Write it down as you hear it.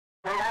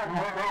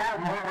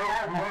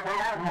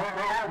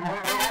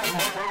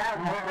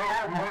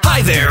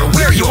Hi there,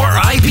 we're your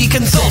IP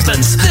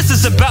consultants. This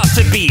is about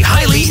to be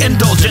highly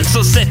indulgent,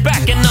 so sit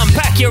back and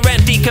unpack your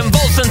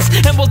anticonvulsants,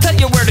 and we'll tell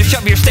you where to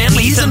shove your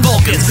Stanleys and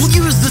Vulcans. We'll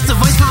use this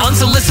device for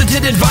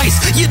unsolicited advice.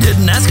 You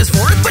didn't ask us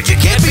for it, but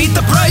you can't beat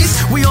the price.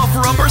 We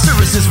offer up our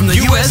services from the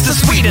US to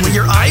Sweden with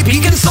your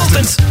IP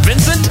consultants,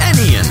 Vincent and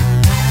Ian.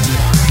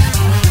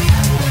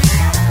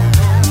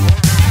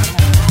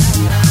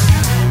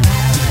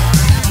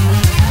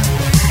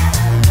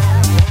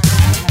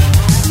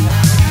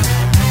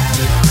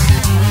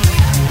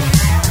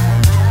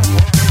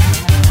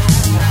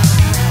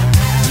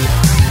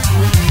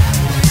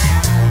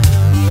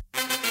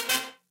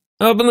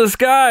 Up in the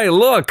sky,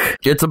 look!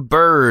 It's a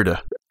bird.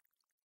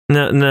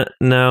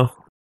 No.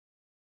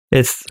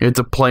 It's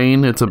a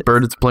plane. It's a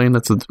bird. It's a plane.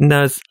 It's a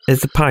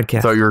podcast.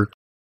 I thought you were...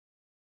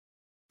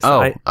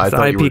 I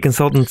thought IP you were,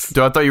 consultants.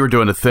 I thought you were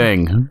doing a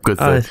thing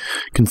with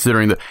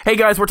considering the... Hey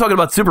guys, we're talking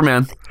about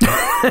Superman.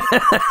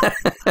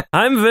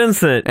 I'm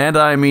Vincent. And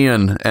I'm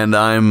Ian. And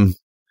I'm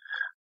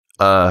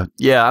a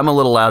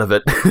little out of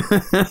it.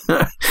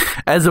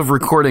 As of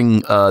recording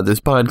this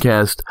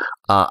podcast,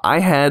 I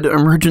had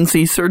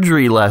emergency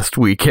surgery last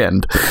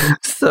weekend,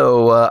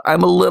 so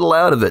I'm a little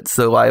out of it,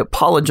 so I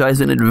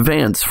apologize in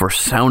advance for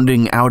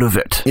sounding out of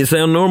it. You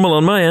sound normal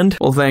on my end.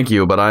 Well, thank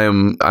you, but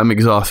I'm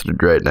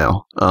exhausted right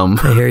now.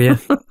 I hear you.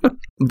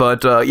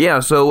 But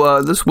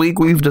so this week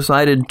we've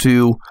decided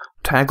to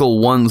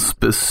tackle one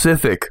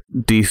specific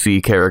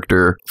DC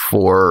character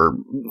for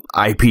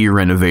IP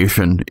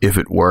renovation, if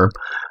it were.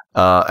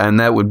 And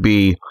that would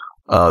be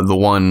the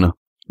one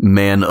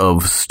Man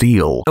of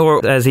Steel.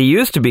 Or, as he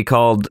used to be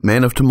called,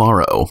 Man of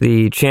Tomorrow.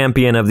 The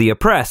Champion of the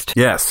Oppressed.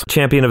 Yes.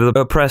 Champion of the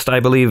Oppressed, I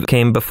believe,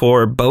 came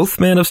before both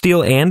Man of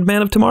Steel and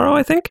Man of Tomorrow,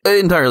 I think?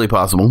 Entirely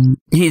possible.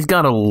 He's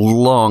got a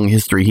long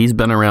history. He's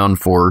been around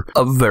for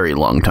a very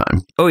long time.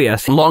 Oh,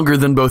 yes. Longer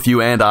than both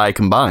you and I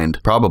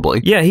combined,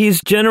 probably. Yeah,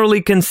 he's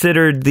generally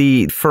considered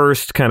the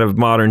first kind of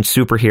modern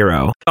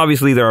superhero.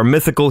 Obviously, there are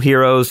mythical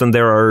heroes, and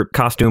there are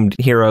costumed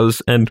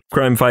heroes, and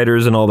crime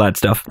fighters, and all that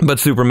stuff. But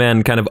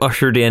Superman kind of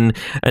ushered in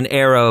an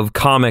era of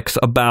comics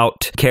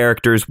about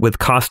characters with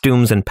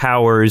costumes and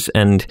powers,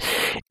 and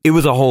it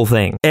was a whole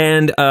thing.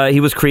 And he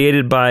was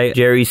created by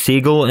Jerry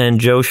Siegel and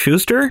Joe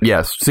Shuster.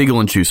 Yes,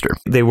 Siegel and Shuster.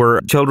 They were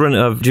children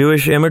of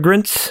Jewish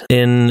immigrants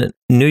in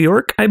New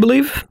York, I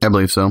believe. I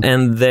believe so.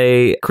 And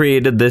they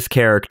created this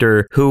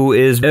character who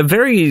is a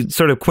very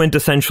sort of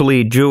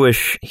quintessentially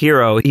Jewish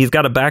hero. He's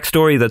got a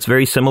backstory that's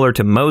very similar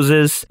to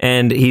Moses,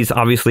 and he's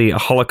obviously a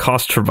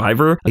Holocaust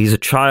survivor. He's a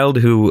child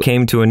who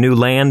came to a new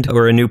land,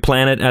 or a new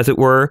planet, as it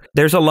were.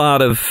 There's a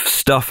lot of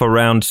stuff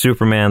around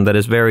Superman that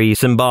is very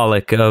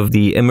symbolic of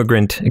the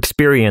immigrant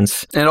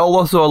experience. And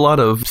also a lot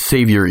of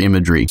savior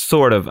imagery.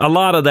 Sort of. A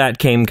lot of that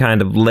came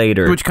kind of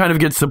later. Which kind of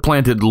gets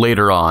supplanted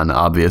later on,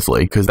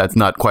 obviously, because that's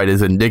not quite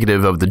as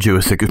indicative of the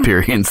Jewish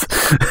experience.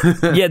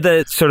 Yeah,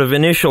 the sort of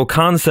initial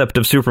concept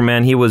of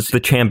Superman, he was the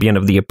champion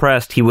of the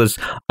oppressed. He was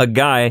a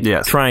guy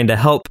trying to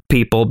help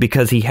people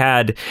because he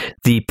had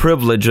the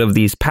privilege of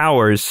these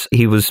powers.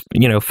 He was,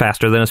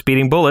 faster than a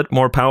speeding bullet,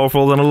 more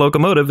powerful than a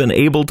locomotive, and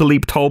able to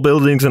leap tall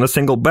buildings in a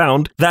single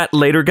bound. That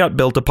later got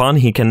built upon.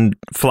 He can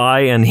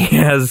fly, and he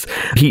has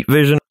heat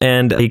vision,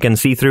 and he can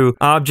see through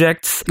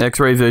objects.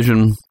 X-ray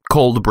vision.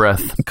 Cold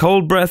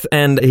breath,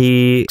 and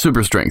he...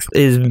 Super strength.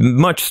 Is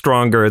much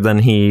stronger than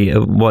he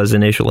was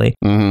initially.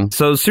 Mm-hmm.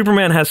 So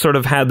Superman has sort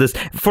of had this...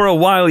 For a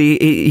while,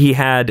 he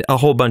had a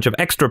whole bunch of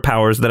extra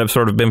powers that have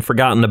sort of been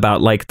forgotten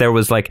about. Like, there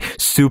was,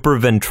 super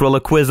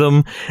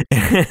ventriloquism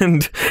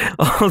and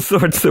all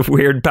sorts of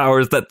weird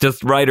powers that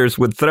just writers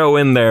would throw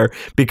in there,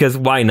 because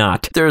why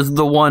not? There's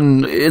the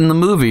one in the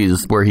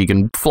movies where he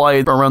can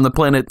fly around the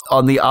planet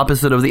on the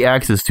opposite of the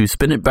axis to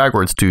spin it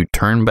backwards to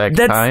turn back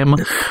time.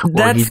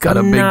 Or he's got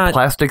a big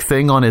plastic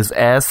thing on his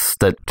ass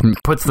that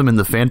puts them in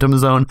the Phantom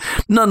Zone.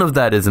 None of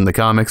that is in the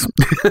comics.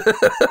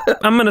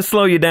 I'm going to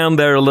slow you down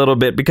there a little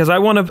bit, because I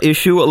want to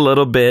issue a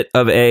little bit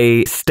of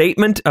a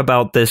statement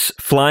about this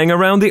flying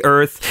around the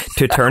Earth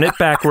to turn it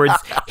backwards.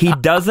 He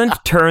doesn't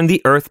turn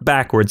the Earth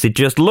backwards. It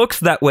just looks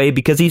that way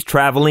because he's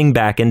traveling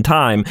back in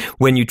time.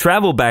 When you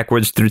travel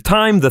backwards through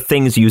time, the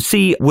things you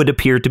see would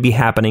appear to be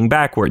happening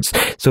backwards.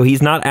 So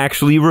he's not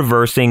actually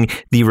reversing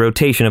the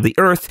rotation of the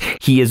Earth.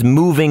 He is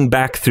moving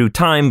back through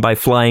time by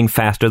flying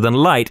faster than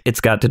light. It's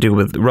got to do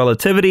with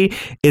relativity.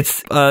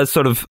 It's a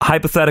sort of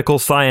hypothetical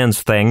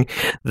science thing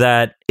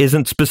that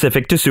isn't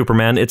specific to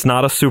Superman. It's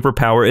not a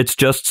superpower. It's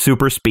just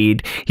super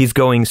speed. He's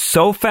going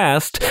so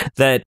fast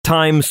that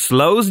time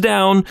slows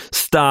down,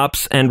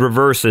 stops, and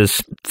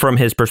reverses from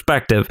his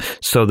perspective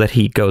so that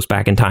he goes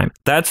back in time.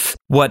 That's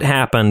what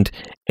happened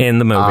in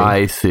the movie.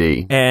 I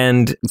see.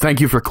 And thank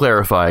you for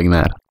clarifying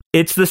that.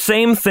 It's the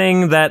same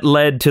thing that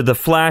led to the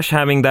Flash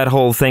having that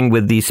whole thing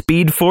with the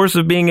Speed Force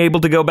of being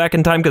able to go back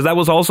in time, because that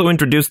was also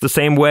introduced the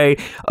same way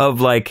of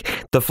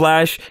the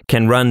Flash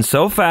can run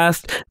so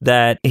fast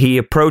that he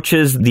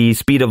approaches the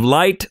speed of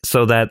light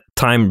so that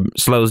time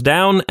slows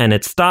down and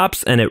it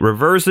stops and it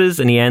reverses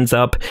and he ends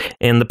up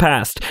in the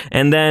past.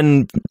 And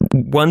then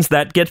once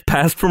that gets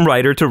passed from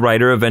writer to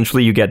writer,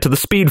 eventually you get to the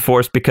Speed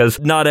Force, because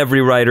not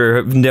every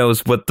writer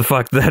knows what the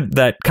fuck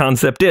that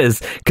concept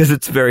is, because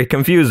it's very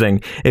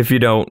confusing if you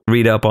don't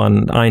read up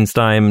on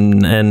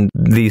Einstein and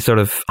the sort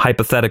of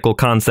hypothetical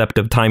concept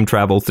of time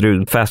travel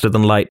through faster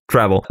than light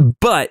travel.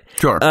 But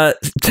sure.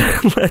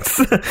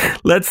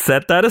 Let's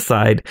set that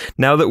aside.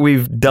 Now that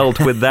we've dealt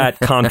with that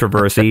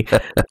controversy,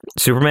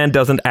 Superman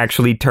doesn't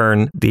actually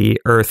turn the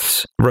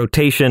Earth's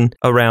rotation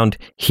around.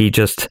 He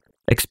just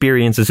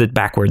experiences it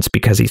backwards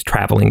because he's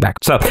traveling back.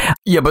 So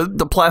yeah, but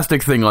the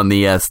plastic thing on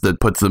the S that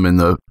puts them in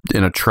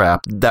a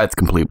trap, that's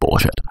complete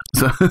bullshit.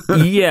 So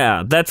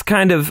yeah, that's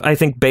kind of, I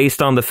think,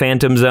 based on the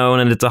Phantom Zone,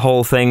 and it's a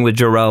whole thing with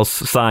Jor-El's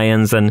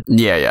science, and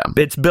yeah,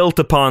 it's built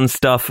upon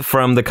stuff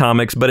from the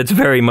comics, but it's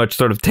very much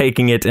sort of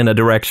taking it in a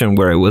direction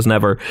where it was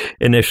never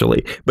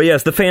initially. But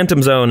yes, the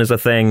Phantom Zone is a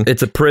thing.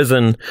 It's a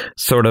prison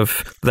sort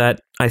of that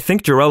I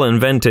think Jor-El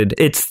invented.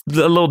 It's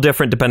a little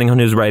different depending on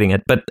who's writing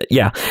it, but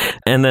yeah.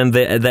 And then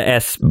the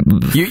S.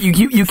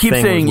 You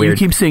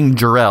keep saying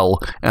Jor-El,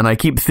 and I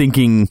keep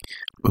thinking,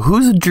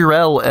 who's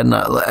Jor-El?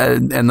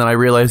 And then I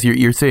realize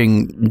you're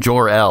saying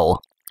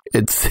Jor-El.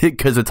 It's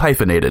because it's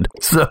hyphenated.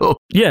 So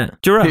yeah,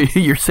 Jor-El.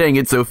 You're saying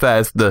it so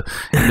fast.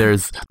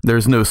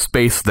 There's no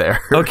space there.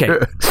 Okay.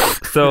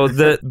 So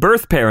the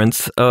birth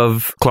parents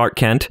of Clark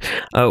Kent,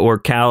 or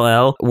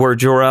Kal-El, were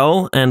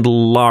Jor-El and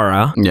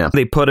Lara. Yeah.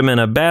 They put him in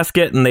a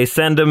basket and they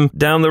send him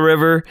down the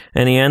river,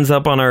 and he ends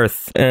up on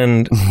Earth.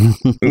 And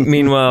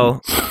meanwhile,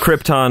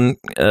 Krypton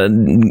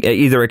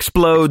either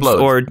explodes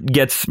or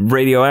gets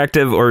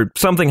radioactive, or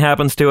something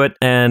happens to it,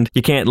 and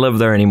you can't live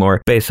there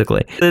anymore,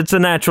 basically. It's a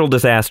natural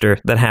disaster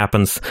that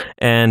happens,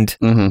 and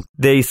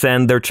they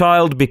send their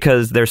child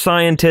because they're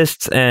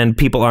scientists, and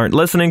people aren't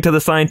listening to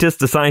the scientists.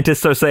 The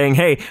scientists are saying,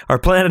 hey,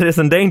 our planet is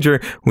in danger,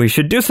 we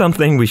should do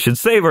something, we should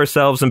save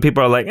ourselves, and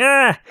people are like,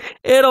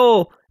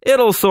 it'll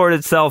sort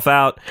itself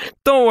out,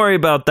 don't worry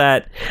about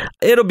that,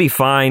 it'll be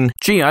fine.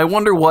 Gee, I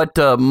wonder what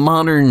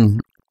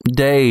modern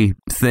day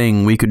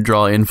thing we could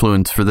draw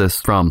influence for this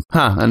from.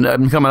 And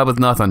I'm coming up with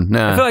nothing.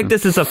 Nah. I feel like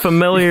this is a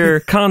familiar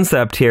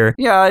concept here.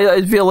 Yeah,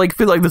 I feel like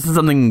this is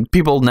something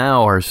people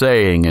now are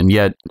saying, and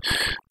yet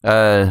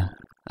I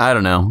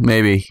don't know,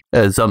 maybe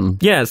something.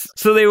 Yes,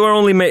 so they were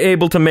only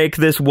able to make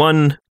this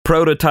one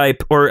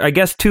prototype, or I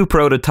guess two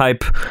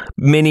prototype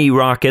mini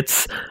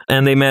rockets,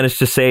 and they managed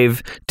to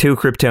save 2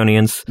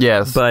 Kryptonians.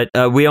 Yes. But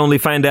we only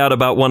find out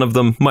about one of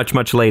them much,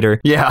 much later.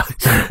 Yeah,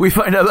 we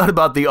find out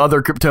about the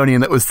other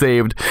Kryptonian that was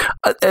saved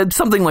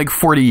something like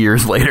 40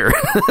 years later.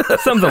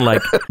 Something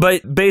like.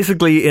 But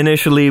basically,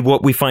 initially,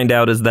 what we find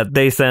out is that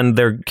they send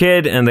their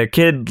kid, and their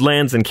kid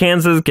lands in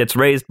Kansas, gets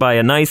raised by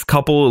a nice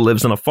couple who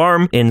lives on a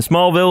farm in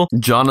Smallville.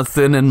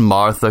 Jonathan and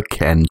Martha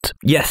Kent.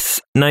 Yes,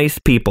 nice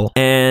people.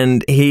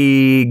 And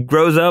he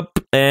grows up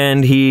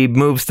and he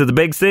moves to the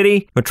big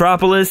city,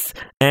 Metropolis,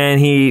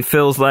 and he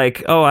feels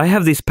like, oh, I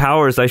have these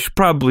powers, I should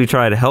probably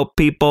try to help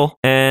people.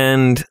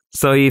 And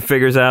so he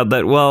figures out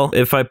that, well,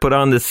 if I put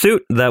on this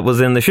suit that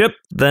was in the ship,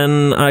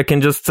 then I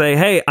can just say,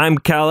 hey, I'm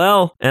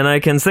Kal-El, and I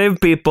can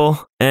save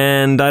people,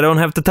 and I don't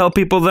have to tell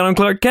people that I'm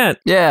Clark Kent.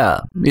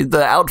 Yeah,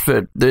 the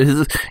outfit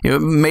is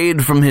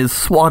made from his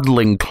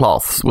swaddling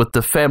cloths with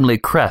the family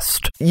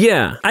crest.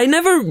 Yeah, I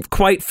never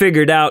quite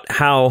figured out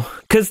how,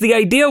 because the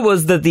idea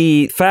was that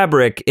the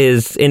fabric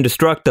is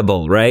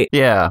indestructible, right?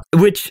 Yeah.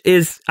 Which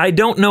is, I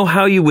don't know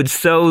how you would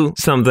sew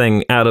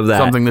something out of that.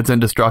 Something that's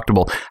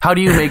indestructible. How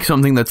do you make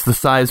something that's the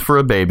size for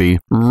a baby,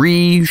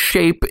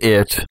 reshape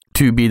it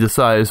to be the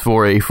size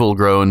for a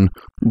full-grown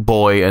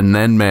boy and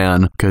then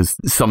man? Because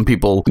some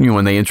people,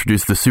 when they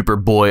introduced the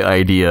Superboy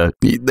idea,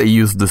 they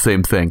used the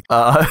same thing.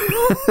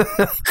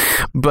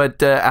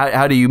 But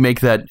how do you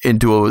make that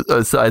into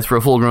a size for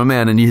a full-grown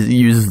man and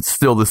use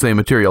still the same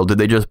material? Did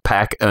they just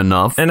pack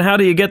enough? And how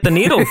do you get the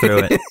needle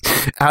through it?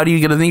 How do you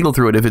get a needle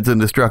through it if it's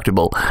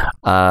indestructible?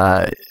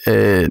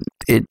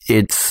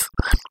 It's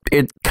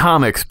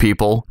comics,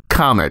 people.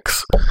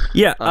 Comics.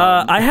 Yeah,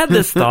 I had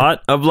this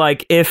thought of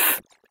like,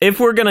 if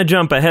we're going to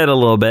jump ahead a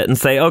little bit and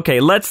say, okay,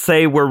 let's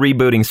say we're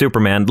rebooting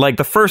Superman, like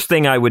the first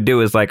thing I would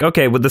do is like,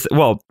 okay, with this,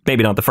 well,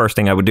 maybe not the first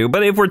thing I would do,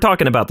 but if we're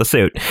talking about the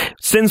suit,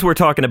 since we're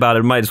talking about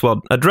it, might as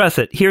well address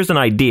it. Here's an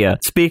idea.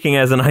 Speaking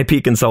as an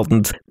IP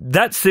consultant,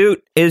 that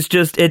suit is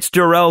it's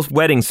Jor-El's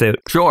wedding suit.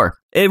 Sure.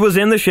 It was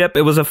in the ship.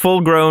 It was a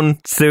full-grown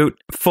suit,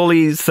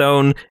 fully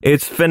sewn.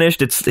 It's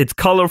finished. It's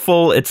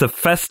colorful. It's a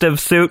festive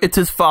suit. It's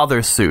his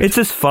father's suit. It's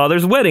his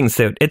father's wedding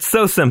suit. It's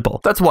so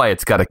simple. That's why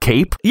it's got a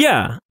cape.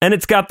 Yeah, and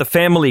it's got the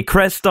family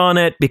crest on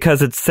it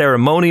because it's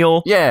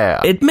ceremonial. Yeah.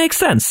 It makes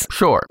sense.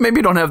 Sure. Maybe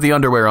you don't have the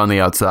underwear on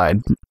the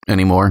outside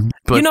anymore.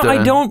 But,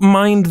 I don't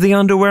mind the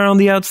underwear on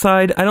the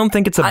outside. I don't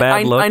think it's a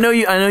bad look. I know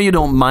you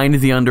don't mind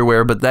the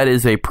underwear, but that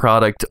is a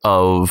product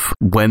of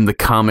when the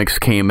comics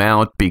came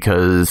out,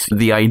 because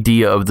the idea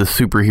idea of the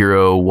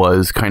superhero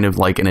was kind of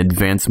like an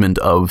advancement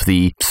of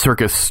the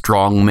circus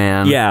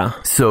strongman. Yeah.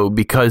 So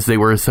because they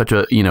were such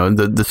a,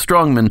 the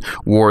strongmen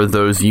wore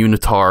those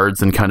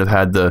unitards and kind of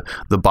had the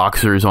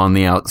boxers on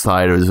the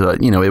outside. It was,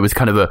 it was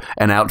kind of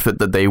an outfit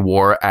that they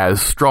wore as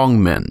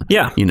strongmen.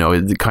 Yeah.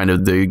 Kind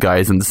of the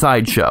guys in the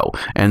sideshow.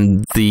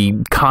 And the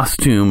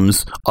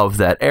costumes of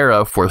that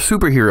era for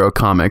superhero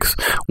comics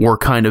were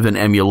kind of an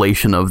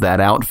emulation of that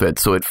outfit.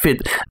 So it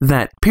fit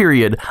that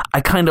period.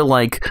 I kind of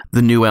like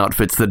the new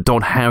outfits that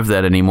don't have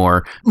that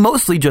anymore,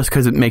 mostly just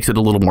because it makes it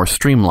a little more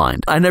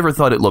streamlined. I never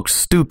thought it looked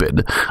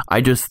stupid.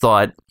 I just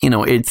thought,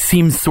 it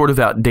seems sort of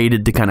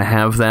outdated to kind of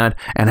have that,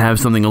 and have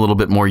something a little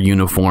bit more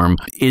uniform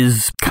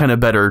is kind of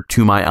better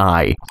to my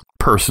eye.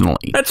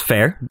 Personally. That's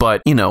fair.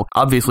 But,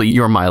 obviously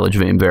your mileage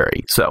may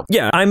vary, so.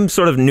 Yeah, I'm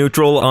sort of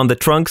neutral on the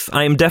trunks.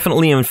 I'm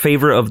definitely in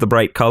favor of the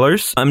bright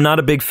colors. I'm not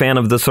a big fan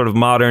of the sort of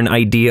modern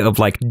idea of,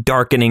 like,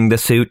 darkening the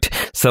suit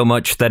so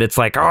much that it's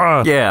like,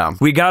 yeah,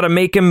 we gotta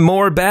make him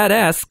more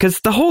badass, because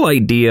the whole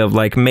idea of,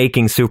 like,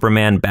 making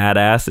Superman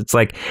badass, it's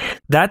like,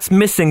 that's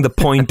missing the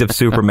point of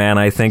Superman,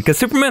 I think, because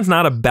Superman's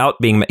not about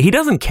being, he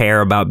doesn't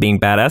care about being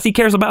badass, he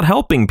cares about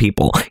helping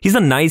people. He's a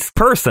nice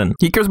person.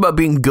 He cares about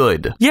being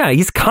good. Yeah,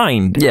 he's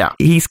kind. Yeah.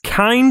 He's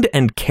kind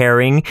and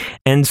caring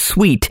and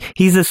sweet.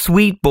 He's a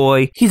sweet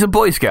boy. He's a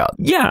Boy Scout.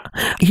 Yeah,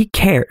 he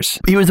cares.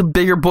 He was a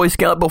bigger Boy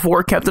Scout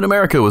before Captain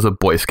America was a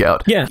Boy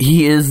Scout. Yeah.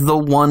 He is the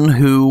one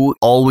who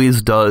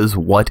always does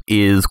what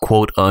is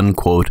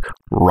quote-unquote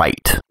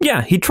right.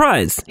 Yeah, he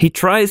tries. He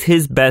tries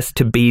his best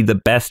to be the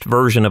best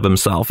version of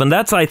himself. And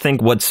that's, I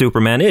think, what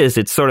Superman is.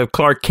 It's sort of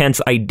Clark Kent's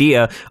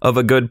idea of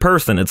a good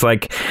person. It's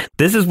like,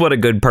 this is what a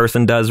good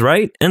person does,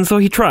 right? And so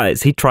he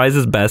tries. He tries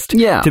his best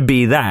to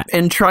be that.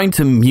 And trying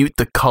to mute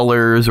the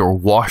colors or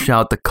wash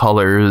out the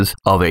colors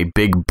of a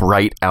big,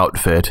 bright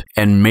outfit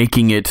and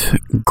making it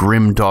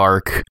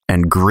grimdark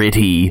and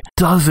gritty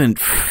doesn't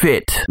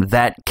fit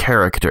that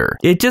character.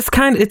 It's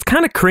kind of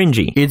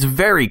cringy. It's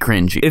very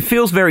cringy. It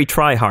feels very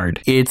try-hard.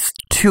 It's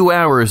 2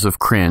 hours of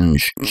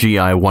cringe. Gee,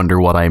 I wonder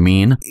what I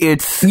mean.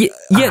 It's...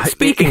 Yeah,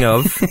 speaking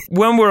of,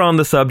 when we're on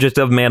the subject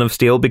of Man of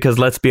Steel, because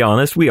let's be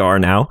honest, we are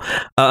now.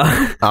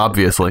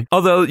 Obviously.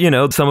 Although,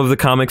 some of the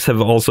comics have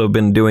also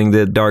been doing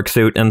the dark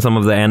suit, and some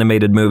of the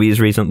animated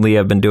movies recently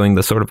have been doing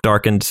the sort of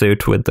darkened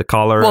suit with the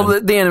collar. Well,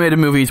 the animated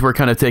movies were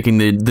kind of taking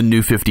the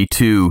New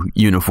 52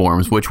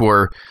 uniforms, which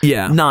were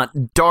not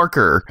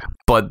darker,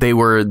 but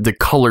the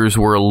colors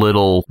were a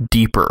little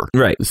deeper.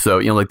 Right. So,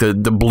 like the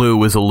blue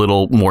was a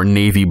little more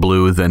navy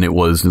blue than it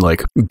was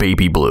like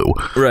baby blue.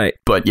 Right.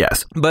 But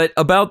yes. But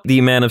about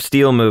the Man of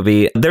Steel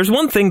movie, there's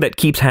one thing that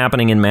keeps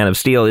happening in Man of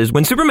Steel is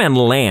when Superman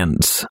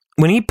lands,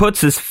 when he puts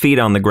his feet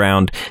on the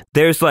ground,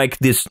 there's like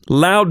this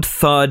loud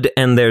thud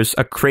and there's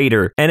a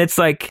crater. And it's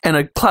like... And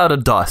a cloud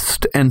of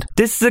dust. And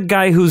this is a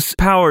guy whose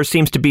power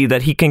seems to be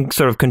that he can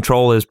sort of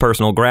control his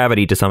personal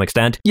gravity to some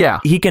extent. Yeah.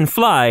 He can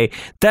fly.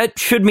 That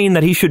should mean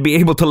that he should be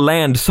able to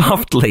land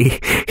softly.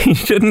 He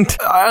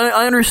shouldn't...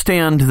 I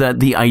understand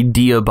that the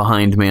idea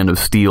behind Man of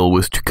Steel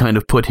was to kind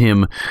of put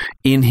him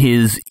in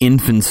his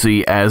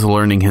infancy as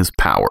learning his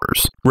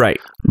powers. Right.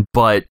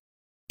 But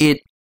it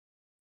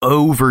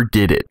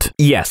overdid it.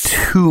 Yes.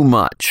 Too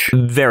much.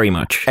 Very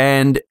much.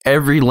 And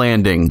every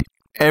landing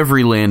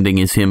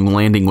is him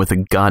landing with a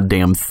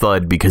goddamn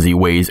thud because he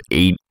weighs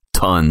 8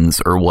 tons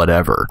or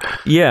whatever.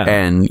 Yeah.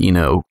 And,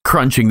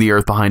 crunching the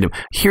earth behind him.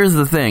 Here's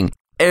the thing.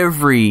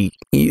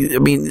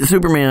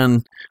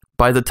 Superman,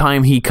 by the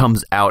time he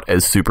comes out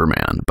as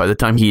Superman, by the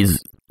time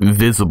he's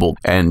visible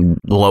and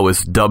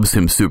Lois dubs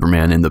him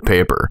Superman in the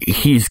paper,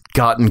 he's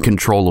gotten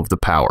control of the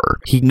power.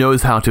 He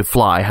knows how to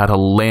fly, how to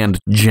land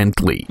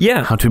gently,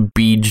 how to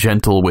be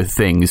gentle with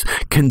things,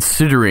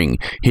 considering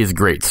his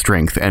great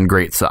strength and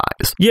great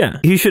size. Yeah,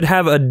 he should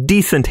have a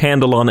decent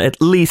handle on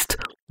at least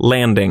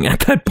landing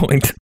at that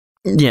point.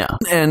 Yeah.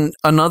 And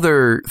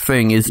another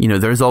thing is,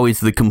 there's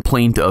always the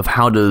complaint of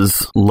how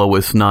does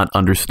Lois not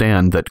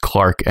understand that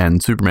Clark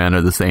and Superman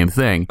are the same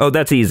thing? Oh,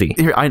 that's easy.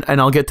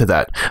 And I'll get to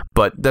that.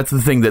 But that's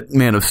the thing that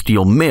Man of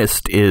Steel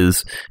missed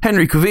is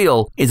Henry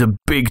Cavill is a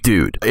big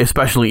dude,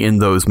 especially in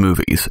those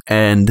movies,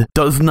 and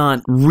does not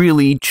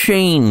really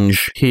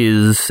change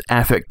his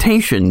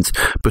affectations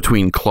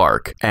between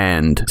Clark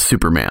and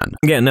Superman.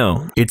 Yeah,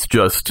 no. It's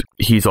just,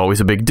 he's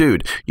always a big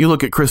dude. You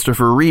look at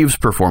Christopher Reeve's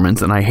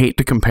performance, and I hate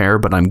to compare,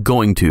 but I'm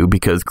going to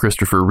because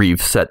Christopher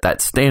Reeve set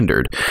that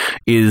standard,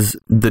 is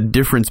the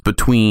difference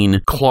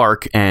between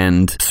Clark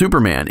and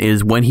Superman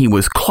is when he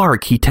was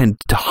Clark, he tended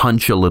to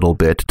hunch a little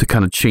bit to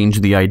kind of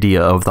change the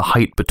idea of the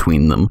height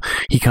between them.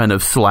 He kind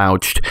of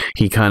slouched.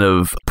 He kind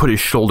of put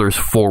his shoulders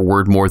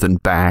forward more than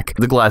back.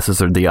 The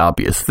glasses are the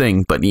obvious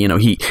thing, but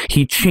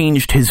he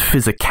changed his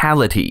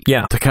physicality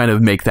to kind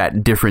of make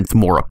that difference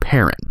more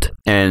apparent.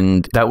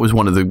 And that was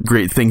one of the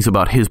great things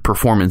about his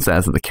performance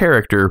as the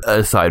character,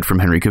 aside from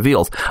Henry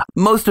Cavill's.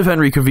 Most of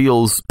Henry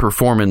Cavill's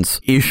performance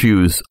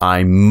issues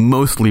I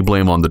mostly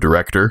blame on the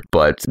director,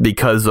 but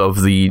because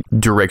of the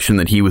direction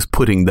that he was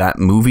putting that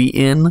movie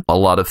in, a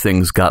lot of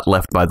things got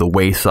left by the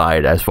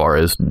wayside as far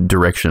as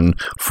direction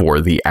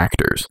for the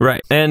actors.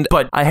 Right.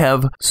 But I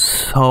have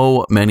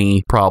so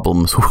many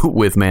problems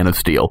with Man of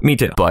Steel. Me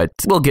too. But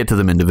we'll get to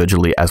them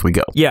individually as we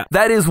go. Yeah.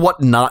 That is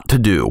what not to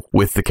do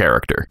with the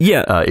character.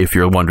 Yeah. If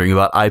you're wondering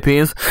about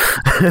IPs.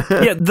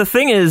 Yeah, the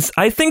thing is,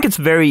 I think it's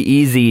very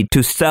easy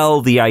to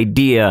sell the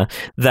idea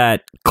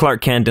that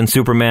Clark Kent and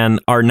Superman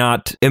are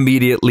not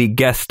immediately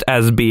guessed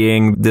as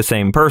being the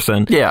same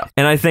person. Yeah.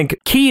 And I think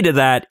key to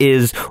that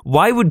is,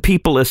 why would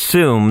people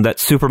assume that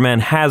Superman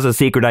has a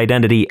secret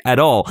identity at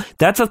all?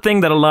 That's a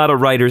thing that a lot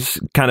of writers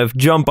kind of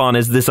jump on,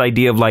 is this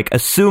idea of like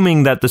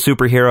assuming that the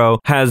superhero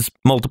has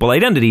multiple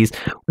identities.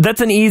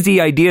 That's an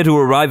easy idea to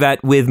arrive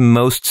at with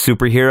most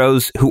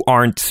superheroes who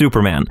aren't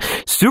Superman.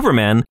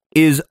 Superman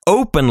is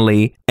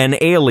openly an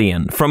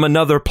alien from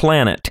another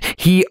planet.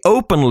 He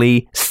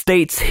openly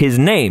states his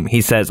name. He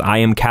says, I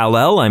am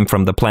Kal-El, I'm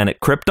from the planet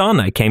Krypton,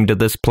 I came to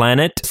this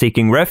planet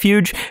seeking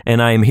refuge,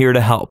 and I am here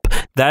to help.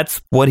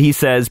 That's what he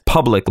says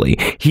publicly.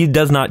 He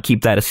does not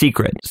keep that a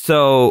secret.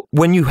 So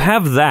when you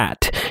have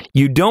that,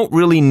 you don't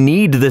really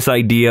need this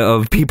idea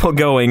of people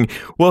going,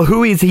 well,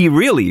 who is he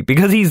really?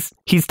 Because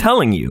he's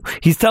telling you.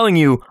 He's telling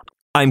you,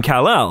 I'm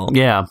Kal-El.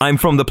 Yeah. I'm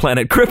from the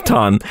planet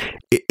Krypton.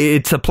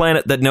 It's a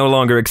planet that no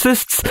longer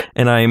exists,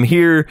 and I am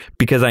here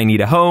because I need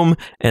a home,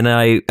 and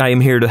I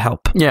am here to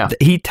help. Yeah.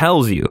 He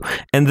tells you.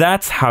 And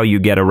that's how you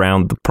get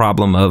around the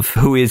problem of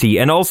who is he.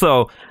 And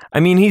also, I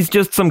mean, he's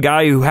just some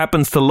guy who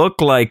happens to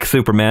look like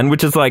Superman,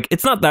 which is like,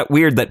 it's not that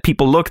weird that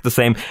people look the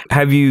same.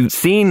 Have you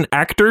seen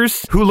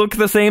actors who look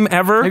the same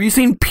ever? Have you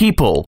seen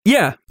people?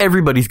 Yeah.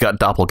 Everybody's got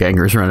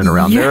doppelgangers running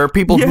around. Yeah, There are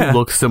people yeah. who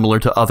look similar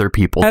to other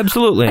people.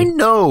 Absolutely. I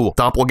know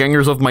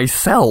doppelgangers of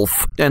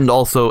myself and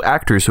also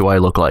actors who I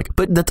look like,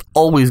 but that's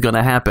always going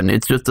to happen.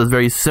 It's just a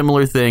very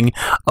similar thing.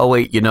 Oh,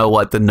 wait, you know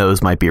what? The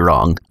nose might be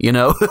wrong, you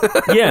know?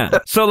 Yeah.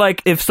 So,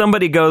 like, if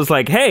somebody goes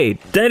like, hey,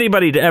 did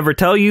anybody ever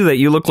tell you that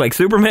you look like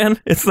Superman?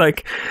 It's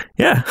like,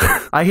 yeah.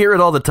 I hear it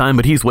all the time,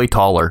 but he's way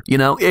taller, you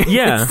know?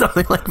 Yeah. It's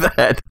something like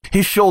that.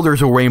 His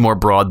shoulders are way more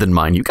broad than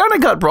mine. You kind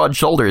of got broad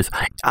shoulders.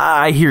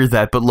 I hear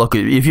that, but look,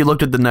 if you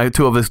looked at the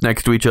two of us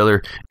next to each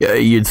other,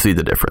 you'd see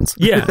the difference.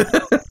 Yeah.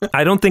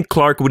 I don't think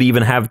Clark would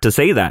even have to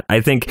say that.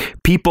 I think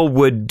people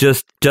would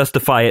just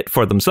justify it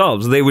for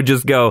themselves. They would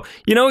just go,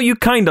 you know, you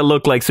kind of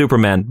look like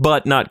Superman,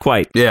 but not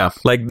quite. Yeah.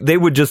 Like, they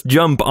would just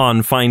jump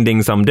on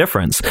finding some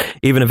difference,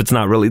 even if it's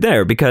not really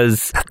there,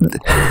 because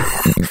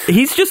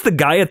he's just the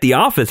guy at the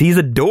office. He's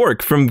a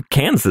dork from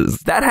Kansas.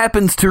 That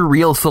happens to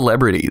real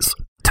celebrities.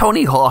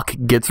 Tony Hawk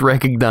gets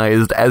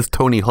recognized as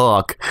Tony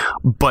Hawk,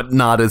 but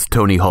not as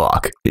Tony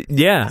Hawk.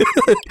 Yeah.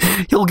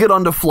 He'll get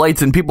onto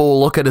flights and people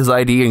will look at his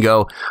ID and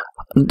go,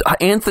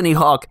 Anthony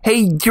Hawk,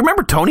 hey, do you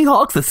remember Tony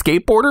Hawk, the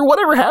skateboarder?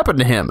 Whatever happened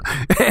to him?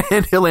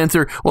 And he'll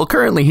answer, well,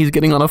 currently he's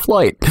getting on a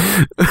flight.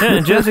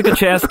 Yeah, Jessica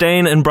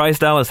Chastain and Bryce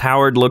Dallas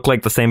Howard look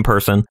like the same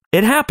person.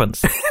 It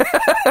happens.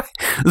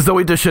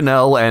 Zoe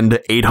Deschanel and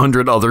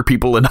 800 other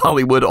people in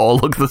Hollywood all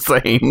look the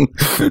same.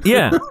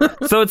 Yeah.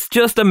 So it's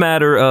just a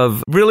matter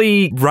of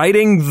really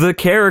writing the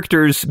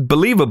characters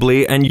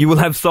believably, and you will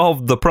have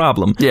solved the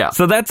problem. Yeah.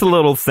 So that's a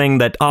little thing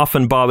that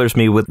often bothers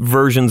me with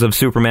versions of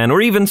Superman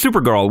or even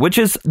Supergirl, which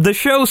is the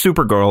show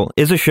Supergirl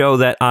is a show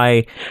that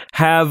I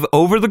have,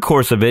 over the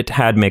course of it,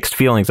 had mixed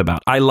feelings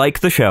about. I like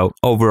the show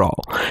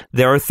overall.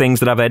 There are things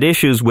that I've had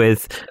issues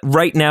with.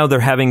 Right now, they're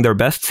having their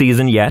best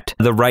season yet.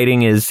 The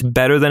writing is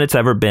better than it's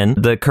ever been.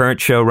 The current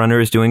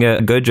showrunner is doing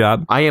a good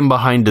job. I am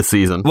behind a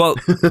season. Well,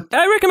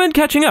 I recommend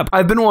catching up.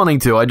 I've been wanting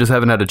to. I just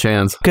haven't had a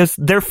chance. Because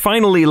they're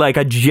finally like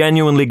a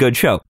genuinely good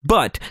show.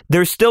 But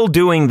they're still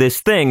doing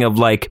this thing of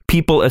like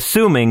people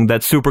assuming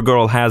that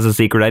Supergirl has a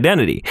secret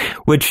identity,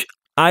 which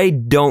I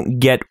don't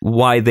get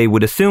why they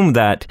would assume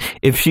that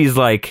if she's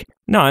like,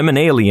 no, I'm an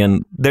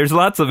alien. There's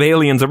lots of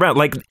aliens around,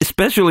 like,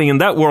 especially in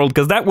that world,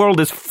 because that world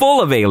is full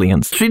of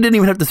aliens. She didn't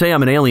even have to say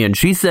I'm an alien.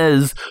 She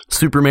says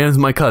Superman is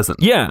my cousin.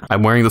 Yeah.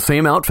 I'm wearing the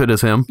same outfit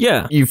as him.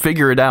 Yeah. You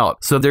figure it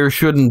out. So there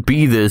shouldn't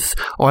be this,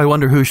 oh, I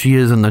wonder who she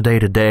is in the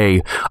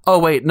day-to-day. Oh,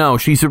 wait, no,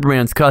 she's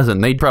Superman's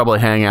cousin. They'd probably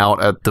hang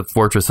out at the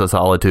Fortress of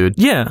Solitude.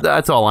 Yeah.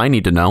 That's all I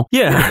need to know.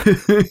 Yeah.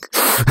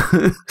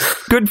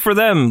 Good for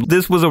them.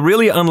 This was a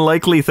really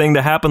unlikely thing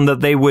to happen, that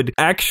they would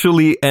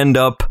actually end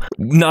up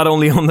not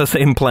only on the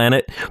same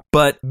planet,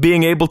 but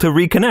being able to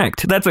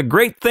reconnect. That's a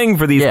great thing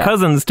for these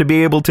cousins to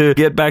be able to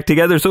get back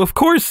together. So of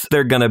course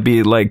they're going to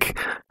be like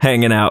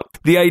hanging out.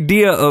 The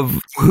idea of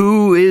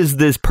who is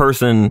this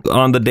person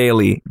on the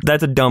daily,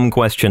 that's a dumb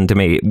question to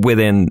me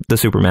within the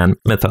Superman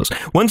mythos.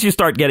 Once you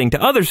start getting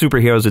to other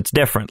superheroes, it's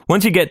different.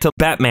 Once you get to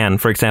Batman,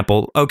 for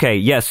example, okay,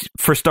 yes,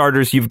 for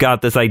starters, you've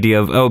got this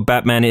idea of, oh,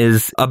 Batman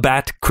is a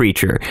bat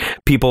creature.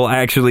 People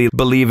actually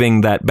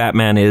believing that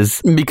Batman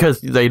is...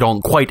 Because they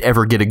don't quite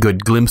ever get a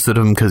good glimpse at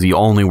him because he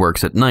only works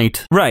works at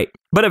night. Right.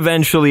 But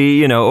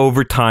eventually,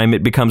 over time,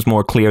 it becomes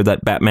more clear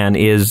that Batman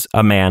is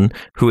a man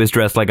who is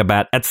dressed like a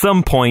bat. At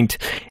some point,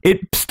 it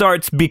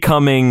starts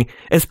becoming,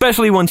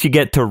 especially once you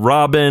get to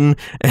Robin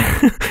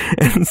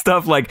and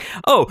stuff like,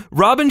 oh,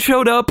 Robin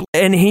showed up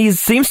and he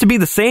seems to be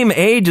the same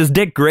age as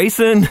Dick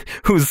Grayson,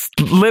 who's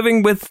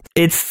living with...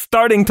 It's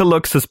starting to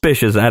look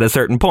suspicious at a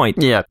certain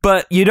point. Yeah.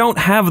 But you don't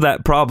have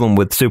that problem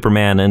with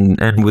Superman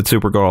and with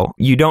Supergirl.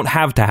 You don't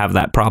have to have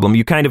that problem.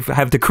 You kind of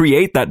have to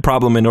create that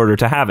problem in order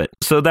to have it.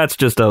 So that's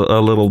just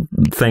a little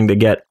thing to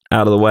get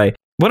out of the way.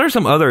 What are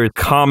some other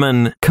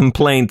common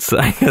complaints,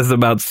 I guess,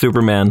 about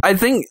Superman? I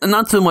think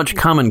not so much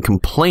common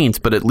complaints,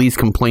 but at least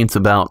complaints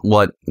about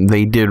what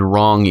they did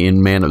wrong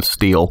in Man of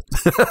Steel.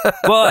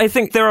 Well, I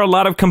think there are a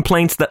lot of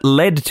complaints that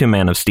led to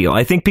Man of Steel.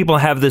 I think people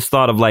have this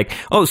thought of like,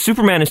 oh,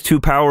 Superman is too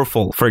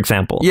powerful, for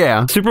example.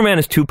 Yeah. Superman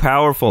is too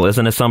powerful is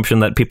an assumption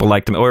that people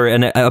like to, or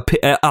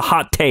a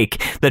hot take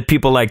that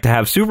people like to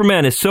have.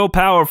 Superman is so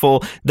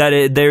powerful that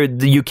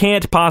you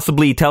can't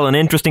possibly tell an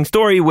interesting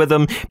story with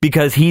him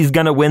because he's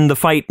going to win the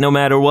fight no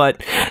matter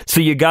what. So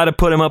you got to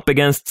put him up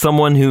against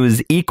someone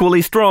who's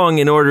equally strong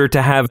in order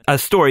to have a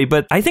story.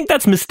 But I think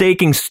that's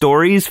mistaking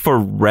stories for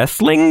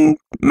wrestling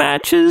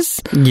matches.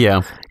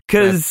 Yeah.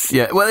 Because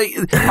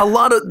a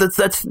lot of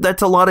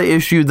that's a lot of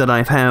issue that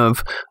I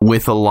have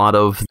with a lot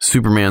of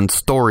Superman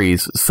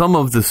stories. Some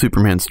of the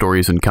Superman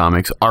stories in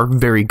comics are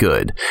very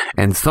good,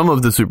 and some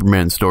of the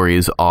Superman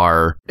stories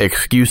are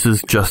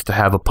excuses just to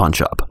have a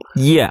punch up.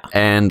 Yeah.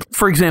 And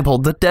for example,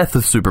 the death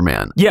of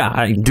Superman.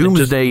 Yeah.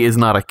 Doomsday is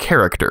not a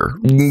character.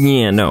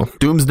 Yeah, no.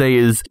 Doomsday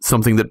is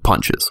something that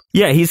punches.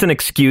 Yeah, he's an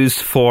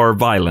excuse for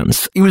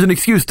violence. He was an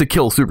excuse to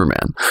kill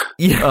Superman.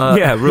 Yeah,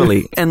 yeah,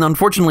 really. And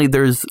unfortunately,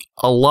 there's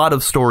a lot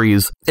of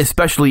stories,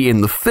 especially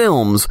in the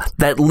films,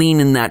 that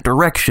lean in that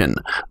direction,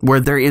 where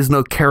there is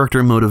no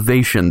character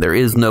motivation, there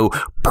is no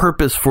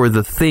purpose for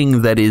the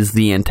thing that is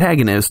the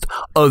antagonist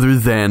other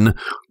than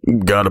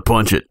gotta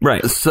punch it.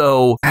 Right.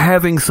 So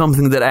having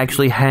something that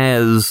actually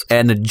has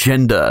an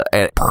agenda,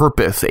 a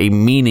purpose, a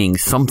meaning,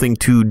 something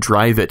to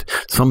drive it,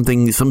 some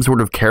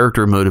sort of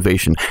character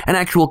motivation, an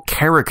actual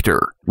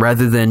character,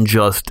 rather than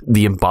just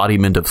the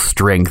embodiment of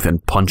strength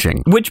and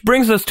punching. Which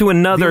brings us to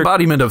another... The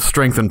embodiment of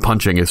strength and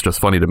punching is just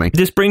funny to me.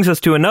 This brings us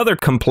to another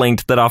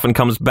complaint that often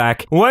comes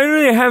back. Why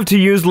do they have to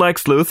use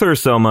Lex Luthor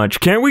so much?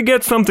 Can't we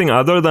get something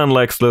other than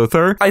Lex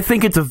Luthor? I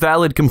think it's a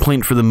valid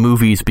complaint for the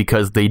movies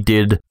because they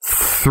did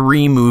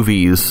 3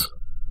 movies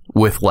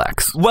with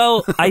Lex.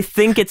 Well, I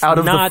think it's out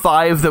of the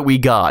 5 that we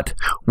got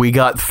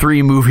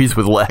 3 movies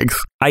with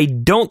Lex. I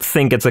don't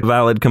think it's a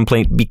valid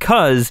complaint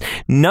because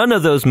none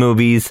of those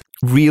movies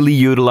really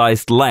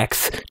utilized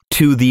Lex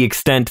to the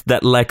extent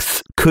that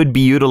Lex could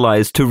be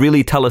utilized to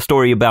really tell a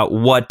story about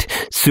what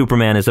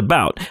Superman is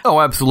about. Oh,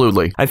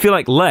 absolutely. I feel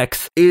like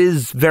Lex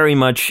is very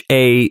much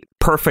a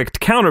perfect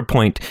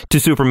counterpoint to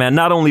Superman,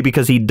 not only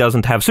because he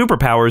doesn't have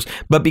superpowers,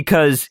 but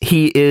because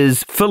he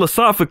is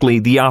philosophically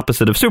the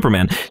opposite of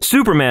Superman.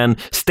 Superman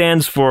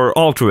stands for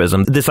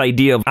altruism, this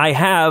idea of, I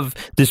have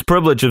this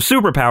privilege of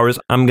superpowers,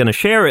 I'm going to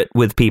share it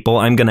with people,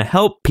 I'm going to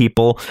help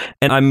people,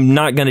 and I'm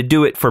not going to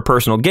do it for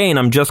personal gain,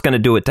 I'm just going to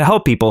do it to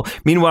help people.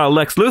 Meanwhile,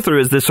 Lex Luthor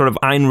is this sort of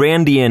Ayn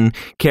Randian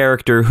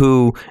character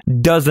who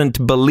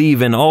doesn't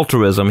believe in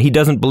altruism. He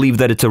doesn't believe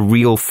that it's a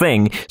real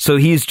thing. So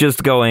he's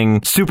just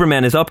going,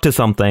 Superman is up to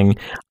something.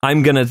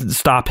 I'm going to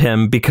stop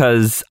him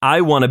because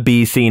I want to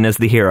be seen as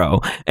the hero.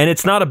 And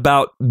it's not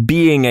about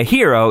being a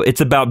hero. It's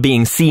about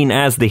being seen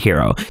as the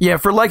hero. Yeah,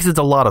 for Lex, it's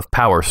a lot of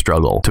power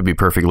struggle, to be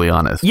perfectly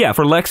honest. Yeah,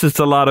 for Lex, it's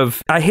a lot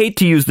of, I hate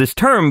to use this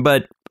term,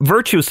 but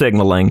virtue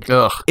signaling.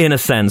 Ugh. In a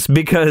sense,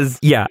 because,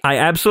 yeah, I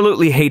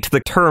absolutely hate the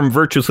term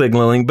virtue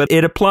signaling, but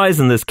it applies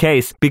in this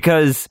case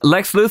because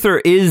Lex Luthor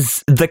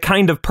is the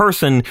kind of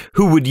person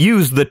who would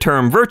use the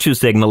term virtue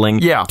signaling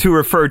to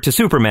refer to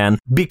Superman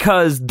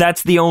because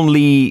that's the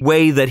only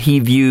way that he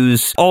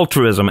views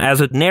altruism as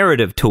a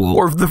narrative tool.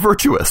 Or the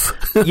virtuous.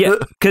 Yeah,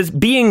 because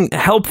being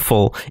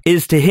helpful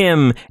is to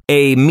him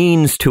a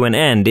means to an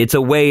end. It's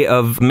a way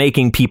of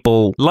making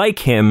people like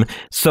him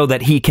so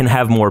that he can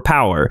have more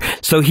power.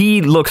 So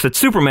he looks at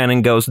Superman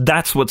and goes,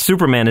 that's what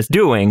Superman is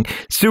doing.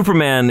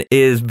 Superman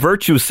is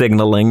virtue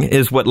signaling,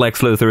 is what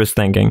Lex Luthor is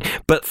thinking.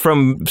 But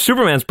from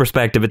Superman's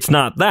perspective, it's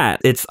not that.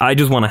 It's, I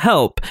just want to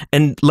help.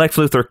 And Lex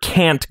Luthor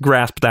can't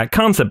grasp that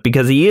concept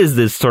because he is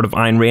this sort of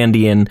Ayn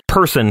Randian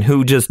person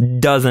who just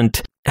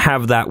doesn't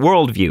have that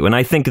worldview. And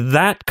I think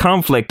that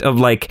conflict of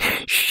like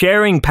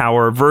sharing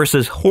power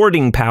versus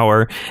hoarding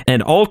power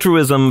and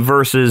altruism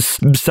versus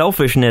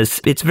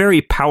selfishness, it's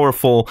very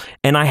powerful.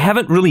 And I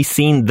haven't really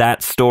seen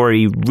that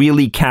story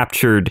really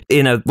captured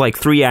in a like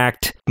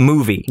 3-act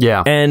movie.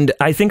 Yeah. And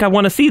I think I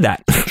want to see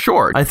that.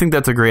 Sure. I think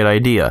that's a great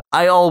idea.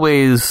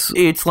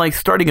 It's like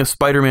starting a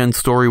Spider-Man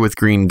story with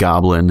Green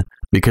Goblin,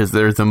 because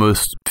they're the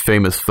most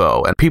famous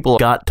foe. And people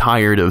got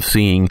tired of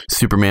seeing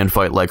Superman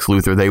fight Lex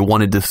Luthor. They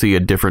wanted to see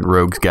a different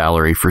rogues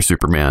gallery for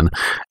Superman.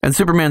 And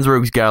Superman's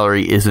rogues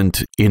gallery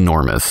isn't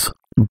enormous.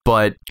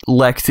 but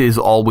Lex is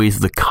always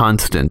the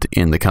constant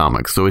in the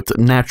comics, so it's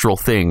a natural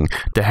thing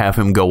to have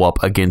him go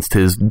up against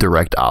his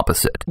direct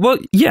opposite. Well,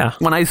 yeah.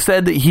 When I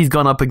said that he's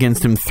gone up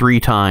against him 3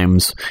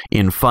 times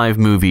in 5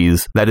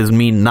 movies, that is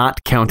me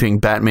not counting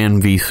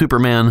Batman v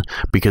Superman,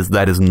 because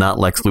that is not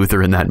Lex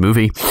Luthor in that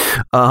movie.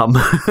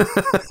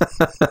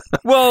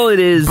 Well, it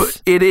is.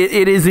 But it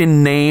is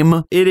in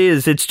name. It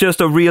is. It's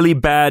just a really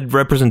bad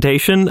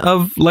representation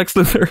of Lex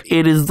Luthor.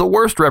 It is the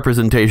worst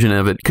representation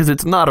of it, because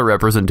it's not a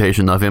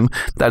representation of him.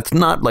 That's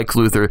not Lex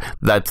Luthor.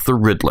 That's the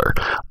Riddler.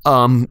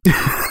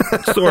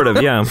 Sort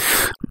of, yeah.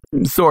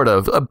 Sort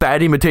of. A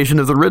bad imitation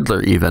of the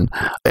Riddler, even.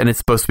 And it's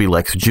supposed to be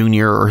Lex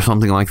Jr. or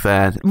something like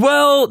that.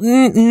 Well,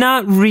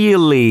 not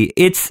really.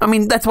 I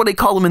mean, that's what they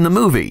call him in the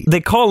movie.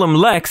 They call him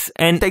Lex,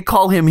 and they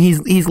call him,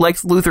 he's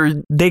Lex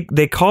Luthor.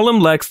 They call him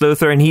Lex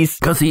Luthor, and he's...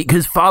 Because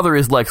his father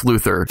is Lex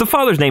Luthor. The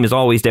father's name is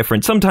always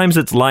different. Sometimes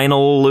it's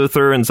Lionel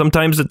Luthor, and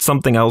sometimes it's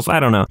something else. I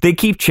don't know. They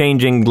keep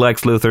changing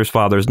Lex Luthor's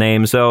father's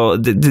name, so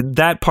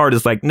that part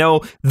is like,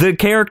 no, the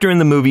character in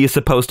the movie is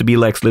supposed to be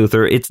Lex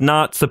Luthor. It's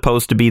not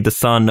supposed to be the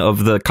son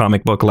of the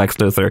comic book Lex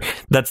Luthor.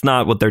 That's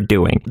not what they're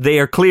doing. They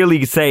are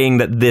clearly saying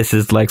that this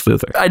is Lex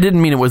Luthor. I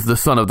didn't mean it was the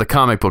son of the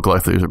comic book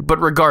Lex Luthor, but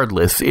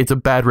regardless, it's a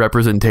bad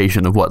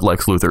representation of what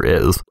Lex Luthor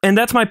is. And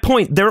that's my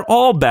point. They're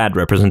all bad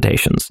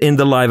representations in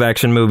the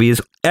live-action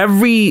movies.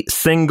 Every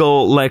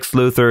single Lex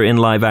Luthor in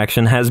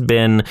live-action has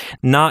been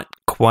not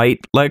quite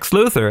Lex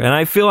Luthor. And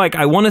I feel like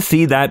I want to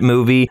see that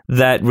movie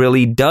that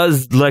really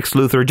does Lex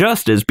Luthor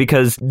justice,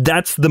 because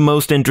that's the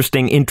most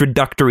interesting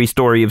introductory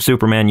story of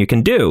Superman you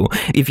can do.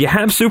 If you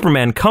have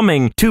Superman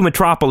coming to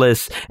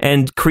Metropolis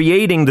and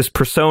creating this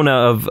persona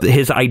of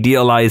his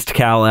idealized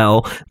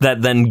Kal-El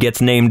that then gets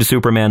named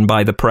Superman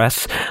by the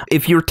press,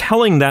 if you're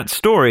telling that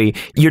story,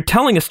 you're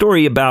telling a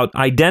story about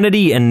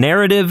identity and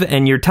narrative,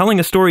 and you're telling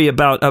a story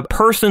about a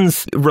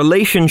person's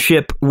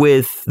relationship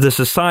with the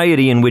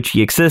society in which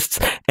he exists,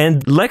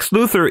 and Lex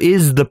Luthor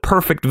is the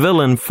perfect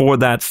villain for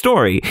that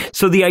story.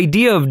 So the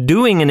idea of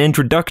doing an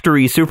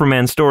introductory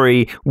Superman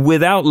story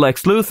without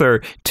Lex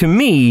Luthor, to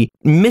me,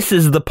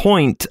 misses the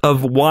point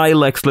of why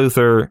Lex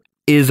Luthor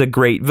is a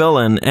great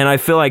villain. And I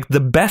feel like the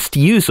best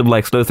use of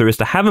Lex Luthor is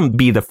to have him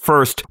be the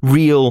first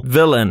real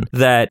villain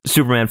that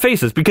Superman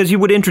faces, because you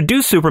would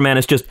introduce Superman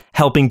as just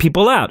helping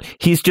people out.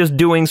 He's just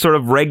doing sort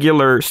of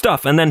regular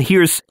stuff. And then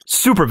here's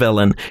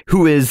Supervillain,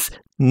 who is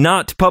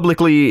not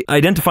publicly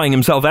identifying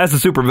himself as a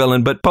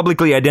supervillain, but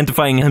publicly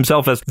identifying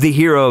himself as the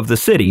hero of the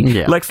city.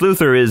 Yeah. Lex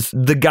Luthor is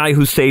the guy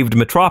who saved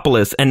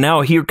Metropolis, and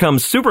now here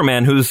comes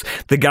Superman, who's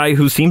the guy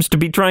who seems to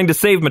be trying to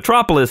save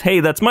Metropolis. Hey,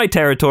 that's my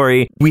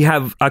territory. We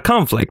have a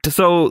conflict.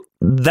 So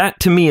that,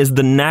 to me, is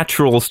the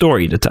natural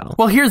story to tell.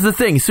 Well, here's the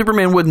thing.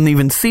 Superman wouldn't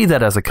even see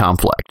that as a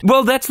conflict.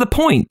 Well, that's the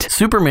point.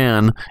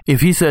 Superman,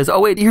 if he says, oh,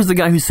 wait, here's the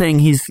guy who's saying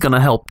he's going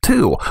to help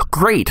too.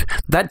 Great.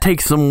 That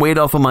takes some weight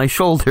off of my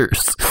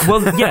shoulders.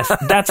 Well, yes,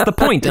 that's the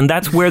point, and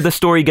that's where the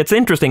story gets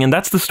interesting, and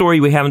that's the story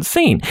we haven't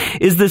seen,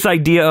 is this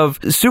idea of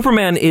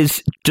Superman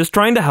is just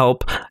trying to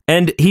help,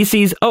 and he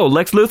sees, oh,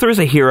 Lex Luthor is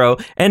a hero,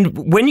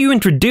 and when you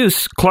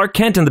introduce Clark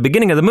Kent in the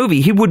beginning of the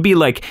movie, he would be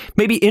like,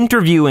 maybe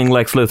interviewing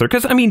Lex Luthor,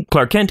 because, I mean,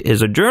 Clark Kent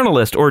is a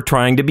journalist, or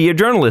trying to be a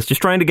journalist,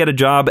 just trying to get a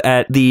job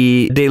at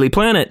the Daily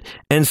Planet,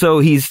 and so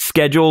he's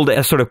scheduled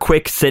a sort of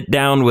quick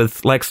sit-down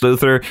with Lex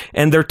Luthor,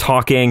 and they're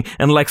talking,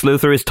 and Lex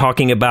Luthor is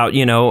talking about,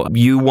 you know,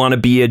 you want to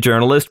be a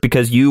journalist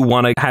because you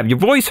want to have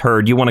your voice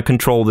heard, you want to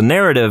control the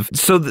narrative.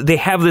 So they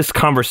have this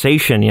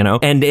conversation, you know,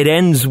 and it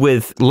ends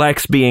with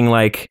Lex being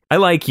like, I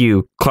like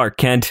you, Clark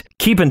Kent,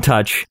 keep in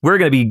touch, we're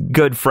going to be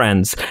good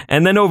friends.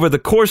 And then over the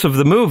course of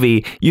the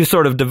movie, you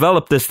sort of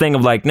develop this thing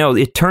of like, no,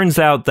 it turns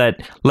out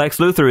that Lex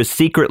Luthor is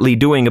secretly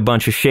doing a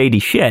bunch of shady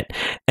shit.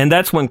 And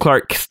that's when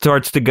Clark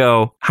starts to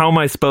go, how am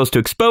I supposed to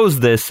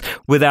expose this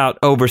without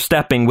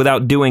overstepping,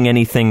 without doing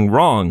anything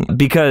wrong?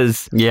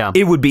 Because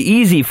it would be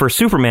easy for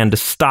Superman to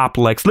stop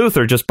Lex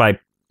Luthor just by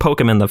poke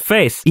him in the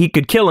face. He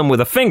could kill him with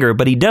a finger,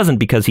 but he doesn't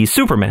because he's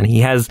Superman. He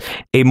has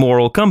a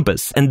moral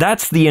compass. And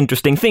that's the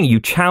interesting thing.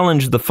 You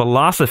challenge the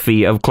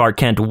philosophy of Clark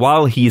Kent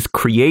while he's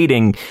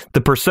creating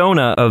the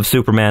persona of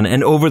Superman.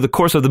 And over the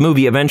course of the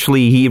movie,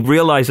 eventually he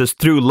realizes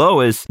through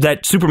Lois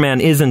that Superman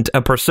isn't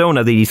a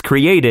persona that he's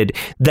created,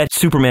 that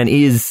Superman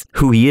is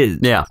who he is.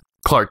 Yeah.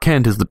 Clark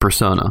Kent is the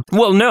persona.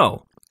 Well,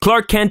 no.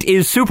 Clark Kent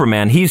is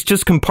Superman. He's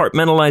just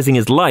compartmentalizing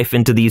his life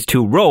into these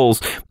two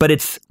roles, but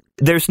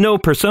there's no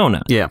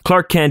persona. Yeah.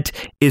 Clark Kent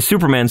is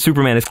Superman.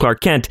 Superman is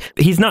Clark Kent.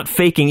 He's not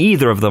faking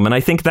either of them. And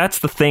I think that's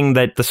the thing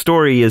that the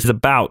story is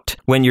about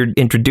when you're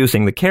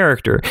introducing the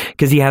character,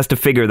 because he has to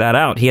figure that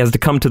out. He has to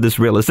come to this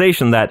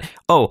realization that,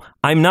 oh,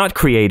 I'm not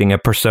creating a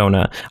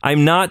persona.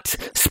 I'm not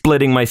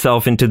splitting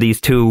myself into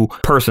these two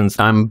persons.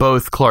 I'm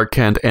both Clark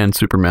Kent and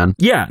Superman.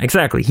 Yeah,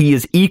 exactly. He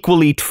is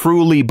equally,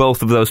 truly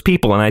both of those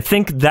people. And I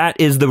think that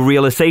is the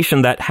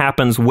realization that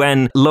happens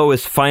when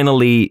Lois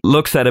finally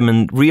looks at him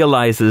and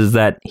realizes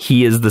that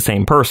he is the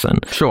same person.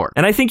 Sure.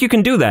 And I think you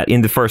can do that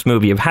in the first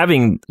movie of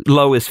having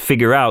Lois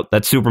figure out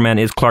that Superman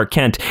is Clark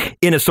Kent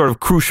in a sort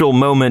of crucial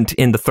moment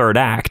in the third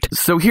act.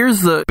 So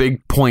here's the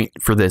big point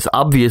for this.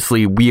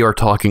 Obviously, we are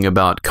talking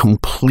about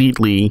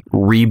completely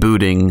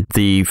rebooting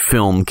the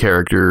film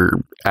character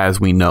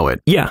as we know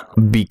it. Yeah.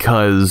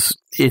 Because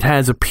it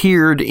has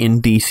appeared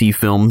in DC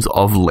films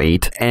of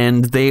late,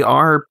 and they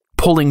are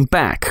pulling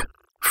back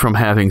from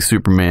having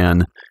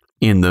Superman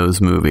in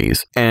those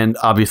movies. And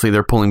obviously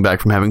they're pulling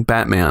back from having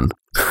Batman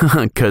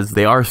because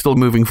they are still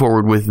moving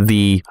forward with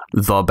the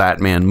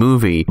Batman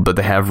movie, but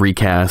they have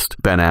recast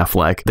Ben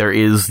Affleck. There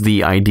is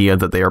the idea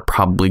that they are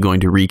probably going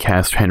to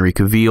recast Henry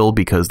Cavill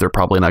because they're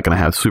probably not going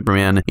to have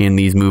Superman in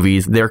these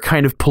movies. They're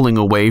kind of pulling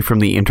away from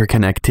the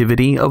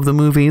interconnectivity of the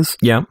movies.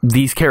 Yeah.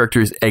 These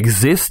characters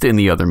exist in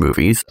the other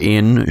movies,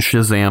 in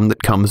Shazam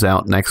that comes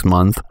out next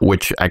month,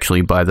 which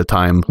actually by the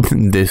time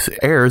this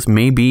airs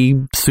may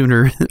be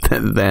sooner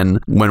than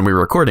when we're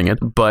recording it,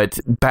 but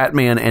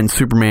Batman and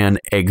Superman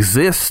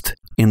exist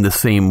in the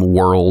same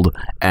world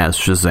as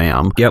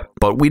Shazam. Yep.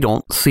 But we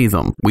don't see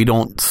them. We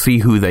don't see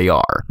who they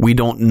are. We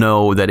don't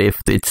know that if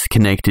it's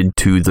connected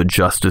to the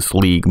Justice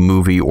League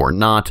movie or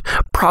not.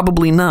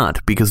 Probably not,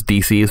 because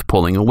DC is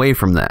pulling away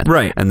from that.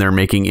 Right. And they're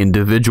making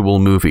individual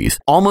movies,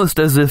 almost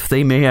as if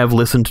they may have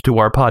listened to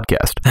our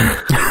podcast.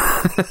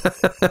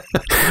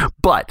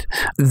 But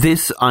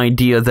this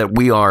idea that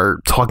we are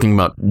talking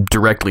about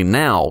directly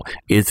now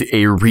is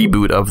a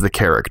reboot of the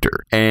character.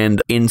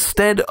 And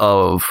instead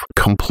of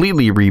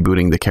completely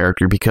rebooting the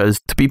character, because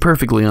to be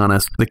perfectly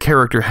honest, the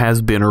character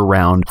has been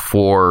around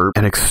for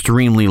an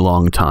extremely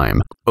long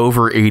time,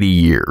 over 80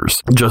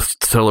 years,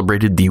 just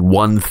celebrated the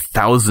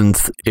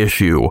 1000th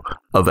issue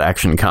of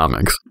Action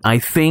Comics. I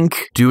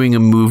think doing a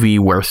movie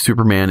where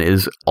Superman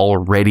is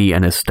already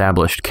an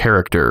established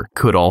character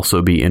could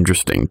also be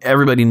interesting.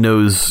 Everybody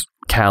knows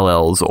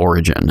Kal-El's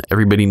origin.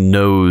 Everybody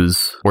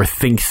knows or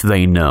thinks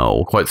they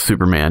know what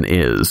Superman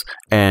is.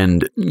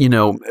 And, you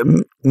know,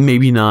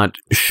 maybe not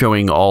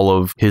showing all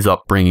of his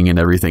upbringing and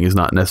everything is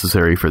not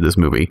necessary for this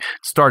movie.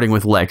 Starting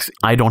with Lex,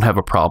 I don't have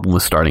a problem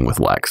with starting with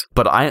Lex.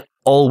 But I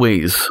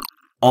always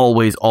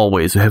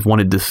have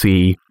wanted to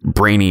see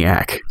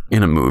Brainiac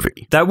in a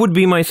movie. That would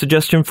be my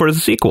suggestion for the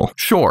sequel.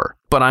 Sure.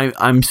 But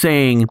I'm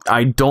saying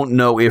I don't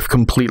know if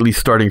completely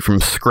starting from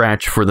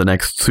scratch for the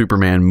next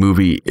Superman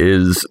movie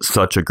is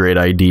such a great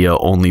idea,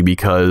 only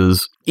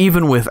because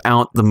even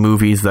without the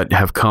movies that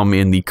have come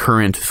in the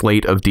current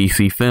slate of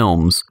DC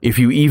films, if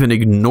you even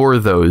ignore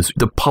those,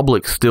 the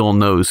public still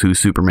knows who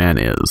Superman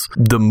is.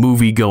 The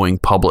movie-going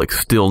public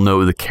still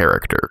know the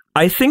character.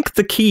 I think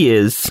the key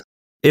is,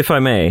 if I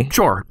may.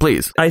 Sure,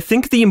 please. I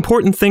think the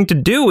important thing to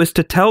do is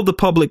to tell the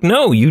public,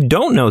 no, you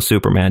don't know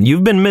Superman.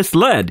 You've been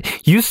misled.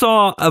 You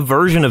saw a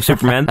version of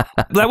Superman.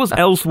 That was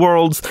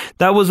Elseworlds.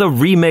 That was a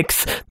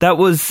remix. That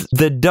was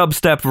the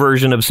dubstep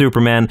version of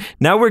Superman.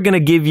 Now we're going to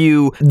give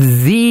you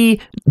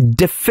the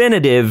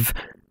definitive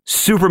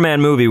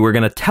Superman movie. We're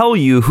going to tell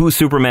you who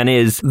Superman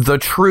is. The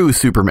true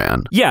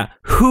Superman. Yeah,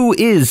 who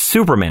is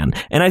Superman?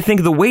 And I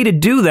think the way to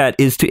do that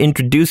is to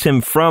introduce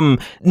him from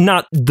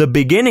not the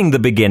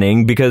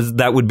beginning, because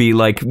that would be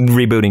like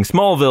rebooting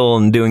Smallville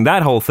and doing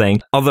that whole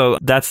thing. Although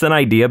that's an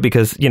idea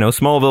because, you know,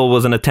 Smallville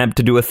was an attempt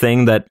to do a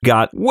thing that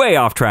got way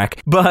off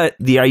track. But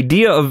the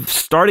idea of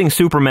starting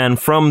Superman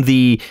from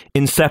the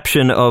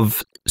inception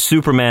of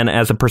Superman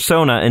as a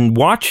persona and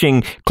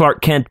watching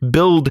Clark Kent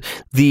build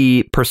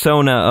the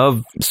persona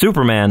of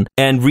Superman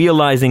and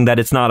realizing that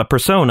it's not a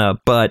persona,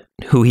 but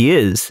who he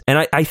is.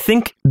 And I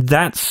think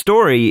that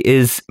story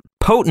is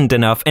potent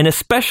enough, and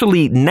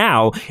especially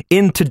now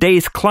in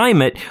today's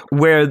climate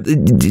where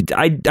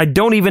I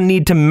don't even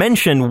need to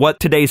mention what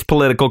today's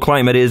political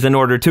climate is in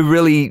order to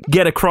really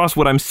get across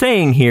what I'm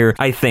saying here,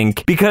 I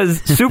think,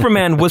 because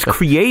Superman was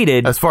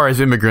created as far as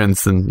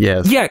immigrants and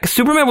yes. Yeah,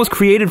 Superman was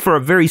created for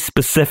a very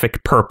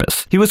specific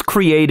purpose. He was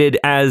created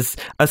as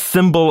a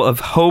symbol of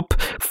hope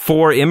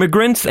for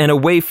immigrants and a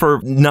way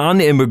for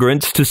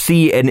non-immigrants to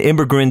see an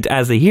immigrant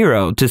as a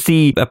hero, to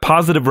see a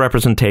positive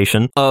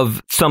representation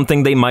of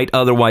something they might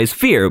otherwise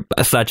fear,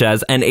 such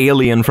as an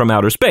alien from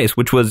outer space,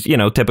 which was, you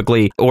know,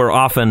 typically or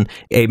often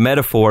a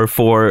metaphor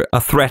for a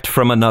threat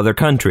from another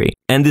country.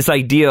 And this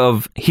idea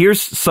of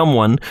here's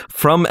someone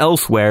from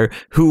elsewhere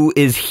who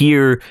is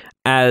here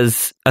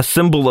as a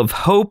symbol of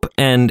hope.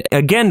 And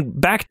again,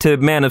 back to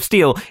Man of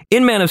Steel.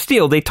 In Man of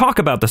Steel, they talk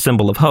about the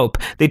symbol of hope.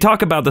 They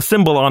talk about the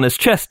symbol on his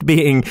chest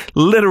being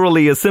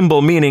literally a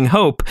symbol meaning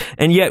hope.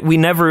 And yet we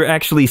never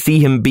actually see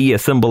him be a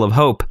symbol of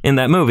hope in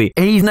that movie.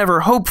 And he's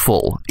never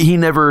hopeful. He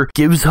never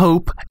gives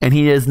hope, and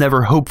he is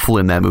never hopeful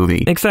in that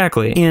movie.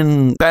 Exactly.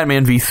 In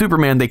Batman v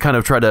Superman, they kind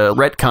of try to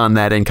retcon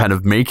that and kind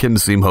of make him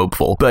seem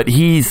hopeful. But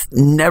he's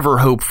never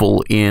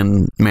hopeful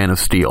in Man of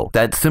Steel.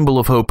 That symbol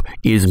of hope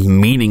is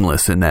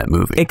meaningless in that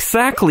movie.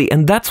 Exactly.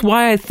 And that's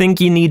why I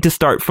think you need to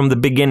start from the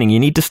beginning. You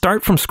need to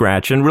start from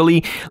scratch and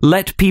really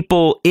let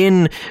people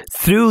in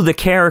through the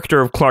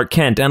character of Clark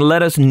Kent and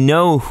let us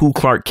know who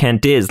Clark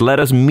Kent is. Let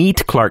us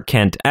meet Clark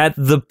Kent at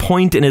the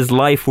point in his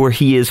life where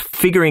he is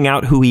figuring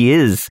out who he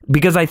is.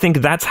 Because I think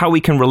that's how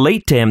we can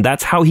relate to him.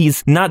 That's how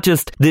he's not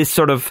just this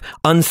sort of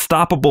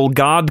unstoppable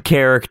god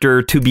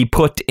character to be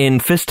put in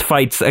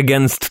fistfights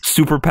against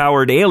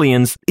superpowered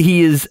aliens.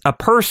 He is a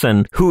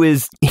person who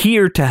is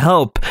here to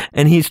help,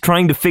 and he's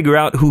trying to figure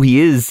out who he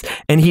is,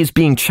 and he's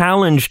being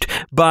challenged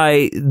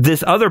by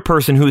this other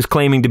person who is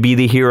claiming to be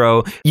the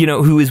hero, you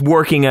know, who is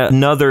working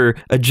another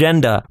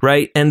agenda,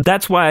 right? And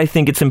that's why I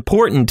think it's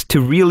important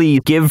to really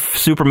give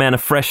Superman a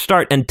fresh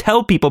start and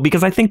tell people,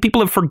 because I think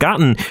people have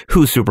forgotten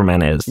who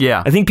Superman is.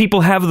 Yeah. I think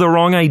people have the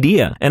wrong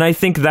idea, and I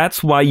think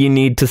that's why you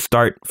need to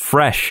start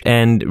fresh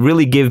and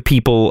really give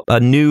people a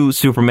new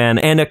Superman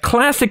and a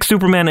classic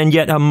Superman and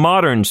yet a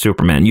modern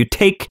Superman. You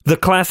take the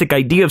classic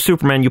idea of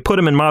Superman, you put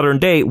him in modern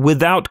day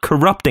without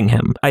corrupting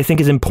him, I think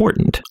is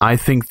important. I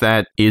think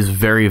that is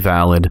very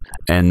valid,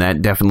 and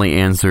that definitely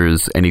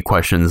answers any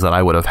questions that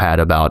I would have had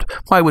about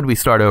why would we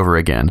start over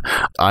again.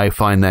 I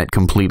find that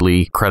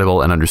completely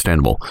credible and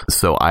understandable,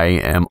 so I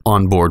am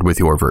on board with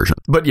your version.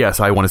 But yes,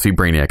 I want to see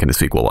Brainiac in a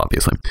sequel,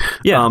 obviously.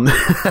 Yeah.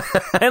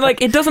 And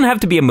like, it doesn't have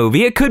to be a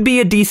movie. It could be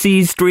a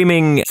DC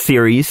streaming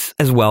series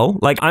as well.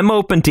 Like, I'm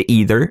open to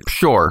either.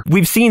 Sure.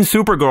 We've seen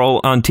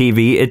Supergirl on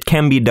TV. It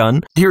can be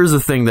done. Here's the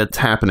thing that's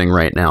happening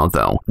right now,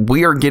 though.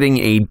 We are getting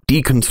a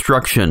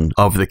deconstruction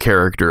of the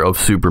character of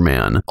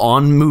Superman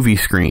on movie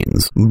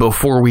screens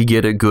before we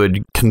get a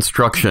good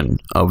construction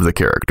of the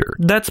character.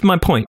 That's my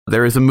point.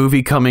 There is a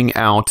movie coming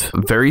out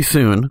very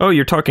soon. Oh,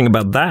 you're talking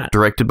about that.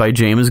 Directed by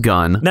James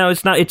Gunn. No,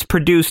 it's not. It's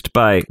produced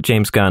by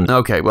James Gunn.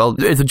 Okay, well,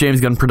 it's a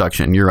James Gunn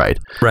production. You're right.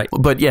 Right.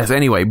 But yes,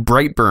 anyway,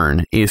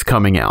 Brightburn is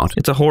coming out.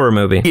 It's a horror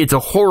movie. It's a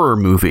horror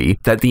movie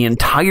that the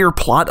entire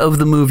plot of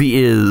the movie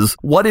is,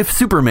 what if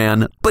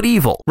Superman, but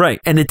evil? Right.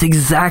 And it's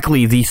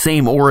exactly the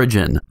same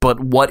origin, but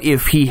what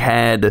if he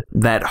had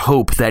that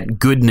hope, that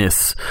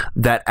goodness,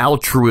 that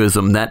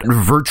altruism, that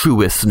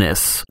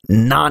virtuousness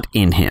not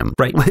in him?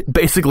 Right.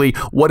 Basically,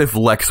 what if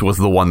Lex was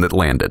the one that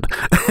landed?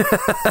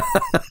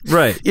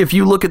 Right. If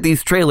you look at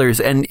these trailers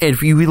and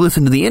if you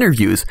listen to the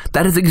interviews,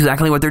 that is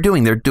exactly what they're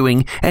doing. They're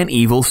doing an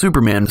evil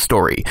Superman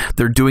story.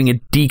 They're doing a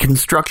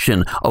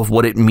deconstruction of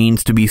what it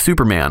means to be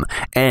Superman.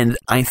 And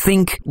I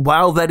think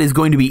while that is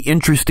going to be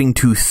interesting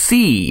to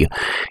see,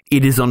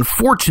 it is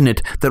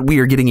unfortunate that we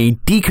are getting a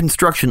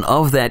deconstruction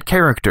of that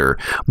character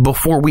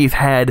before we've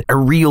had a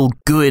real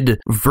good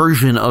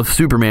version of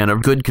Superman, a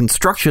good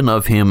construction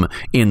of him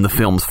in the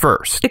films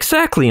first.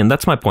 Exactly, and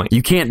that's my point.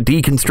 You can't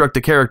deconstruct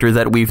a character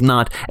that we've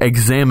not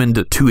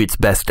examined to its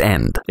best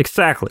end.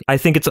 Exactly. I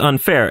think it's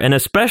unfair, and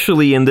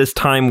especially in this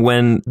time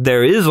when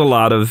there is a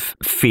lot of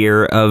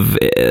fear of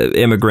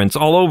immigrants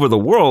all over the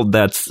world,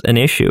 that's an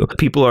issue.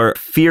 People are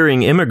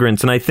fearing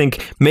immigrants, and I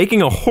think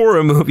making a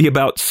horror movie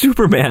about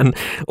Superman,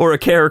 or a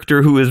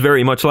character who is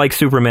very much like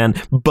Superman,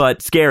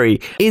 but scary,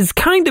 is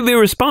kind of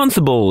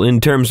irresponsible in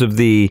terms of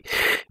the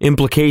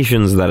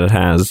implications that it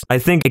has. I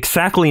think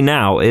exactly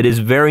now it is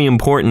very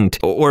important,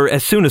 or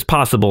as soon as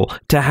possible,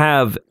 to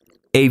have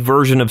a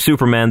version of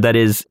Superman that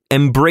is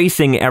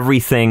embracing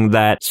everything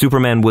that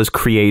Superman was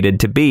created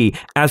to be,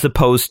 as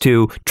opposed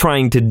to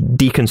trying to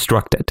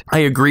deconstruct it. I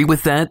agree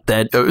with that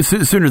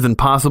sooner than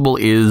possible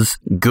is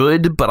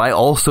good, but I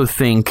also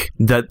think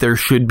that there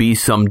should be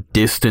some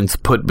distance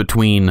put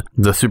between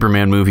the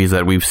Superman movies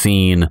that we've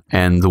seen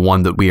and the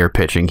one that we are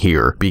pitching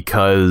here,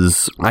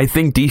 because I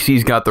think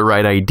DC's got the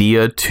right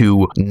idea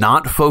to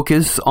not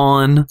focus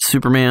on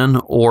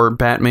Superman or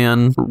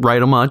Batman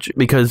right much,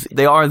 because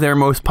they are their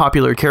most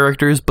popular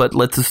characters, but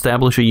let's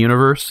establish a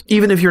universe.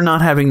 Even if you're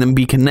not having them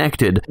be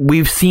connected,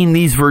 we've seen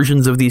these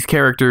versions of these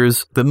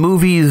characters. The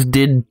movies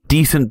did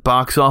decent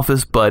box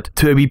office, but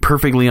to be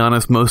perfectly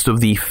honest, most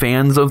of the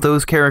fans of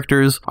those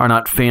characters are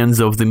not fans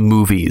of the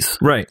movies.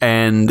 Right.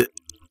 And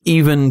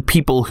even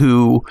people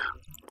who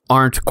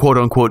aren't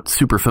quote-unquote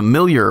super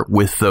familiar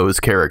with those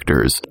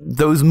characters,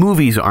 those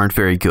movies aren't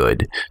very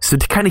good. So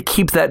to kind of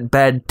keep that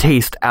bad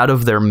taste out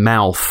of their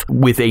mouth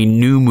with a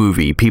new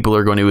movie, people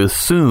are going to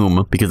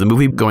assume, because the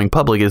movie going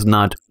public is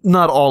not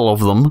all of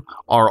them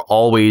are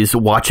always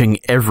watching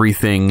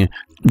everything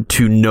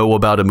to know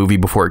about a movie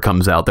before it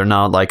comes out. They're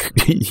not like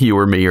you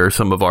or me or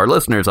some of our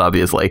listeners,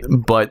 obviously,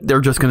 but they're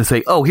just going to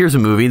say, oh, here's a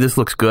movie. This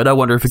looks good. I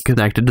wonder if it's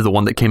connected to the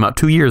one that came out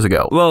 2 years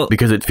ago. Well,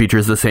 because it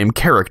features the same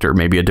character,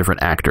 maybe a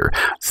different actor.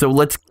 So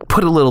let's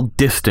put a little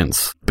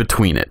distance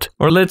between it.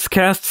 Or let's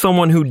cast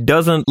someone who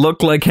doesn't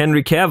look like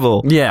Henry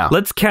Cavill. Yeah.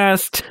 Let's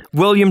cast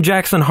William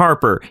Jackson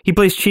Harper. He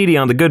plays Chidi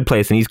on The Good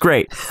Place, and he's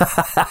great.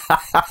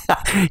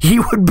 He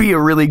would be a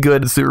really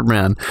good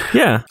Superman.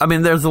 Yeah. I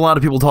mean, there's a lot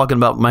of people talking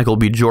about Michael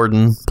B.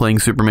 Jordan playing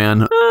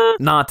Superman.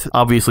 not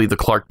obviously the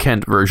Clark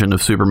Kent version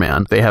of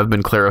Superman. They have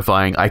been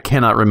clarifying. I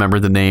cannot remember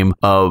the name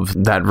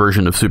of that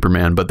version of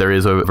Superman, but there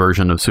is a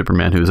version of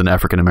Superman who's an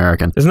African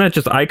American. Isn't that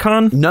just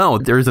Icon? No,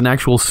 there's an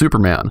actual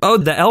Superman. Oh,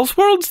 the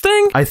Elseworlds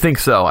thing? I think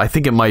so. I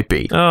think it might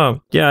be.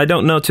 Oh, yeah, I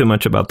don't know too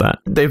much about that.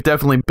 They've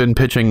definitely been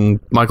pitching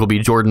Michael B.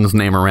 Jordan's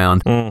name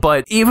around.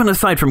 But even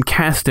aside from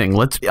casting,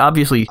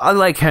 I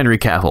like Henry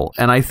Cavill,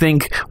 and I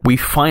think we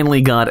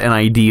finally got an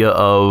idea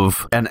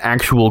of an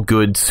actual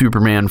good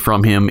Superman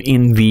from him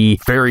in the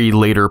very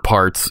later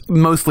parts,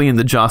 mostly in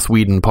the Joss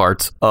Whedon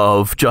parts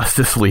of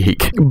Justice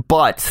League.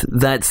 But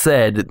that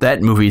said,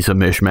 that movie's a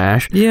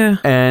mishmash. Yeah.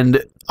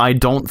 And I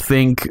don't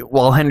think,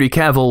 while Henry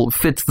Cavill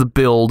fits the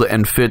build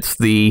and fits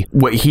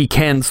what he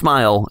can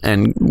smile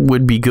and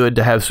would be good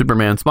to have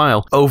Superman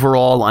smile,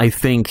 overall, I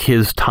think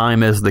his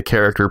time as the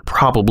character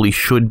probably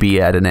should be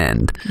at an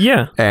end.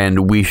 Yeah.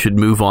 And we should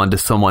move on to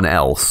someone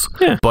else.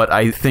 Yeah. But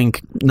I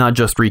think not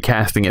just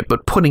recasting it,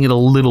 but putting it a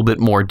little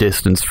bit more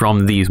distance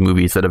from these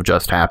movies that have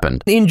just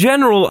happened. In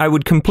general, I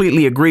would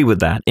completely agree with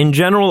that. In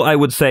general, I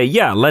would say,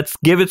 yeah, let's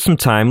give it some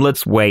time,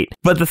 let's wait.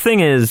 But the thing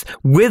is,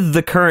 with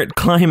the current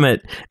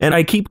climate, and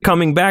I keep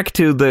coming back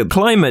to the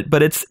climate,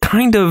 but it's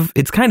kind of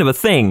a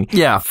thing.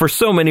 Yeah. For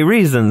so many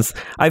reasons.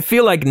 I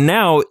feel like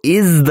now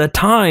is the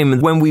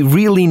time when we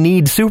really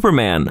need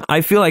Superman.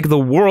 I feel like the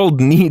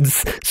world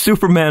needs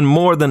Superman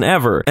more than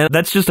ever. And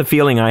that's just a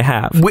feeling I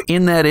have.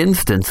 In that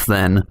instance,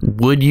 then,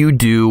 would you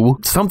do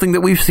something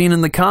that we've seen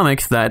in the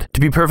comics that, to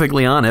be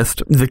perfectly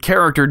honest, the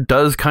character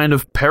does kind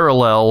of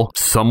parallel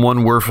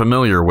someone we're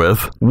familiar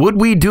with?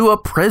 Would we do a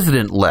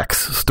President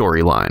Lex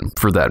storyline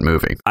for that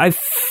movie? I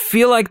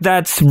feel like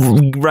that's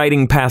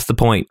writing past the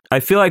point. I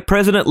feel like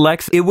President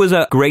Lex, it was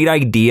a great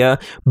idea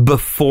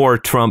before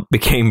Trump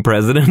became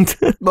president.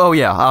 Oh,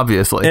 yeah,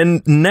 obviously.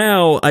 And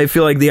now I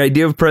feel like the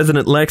idea of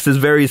President Lex is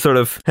very sort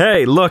of,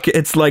 hey, look,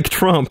 it's like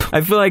Trump.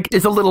 I feel like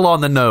it's a little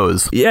on the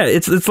nose. Yeah,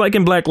 it's like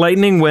in Black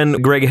Lightning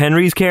when Greg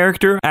Henry's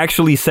character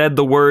actually said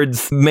the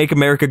words, "Make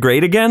America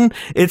Great Again."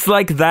 It's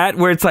like that,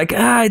 where it's like,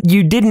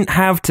 you didn't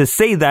have to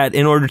say that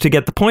in order to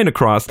get the point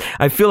across.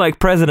 I feel like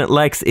President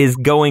Lex is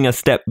going a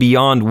step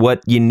beyond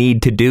what you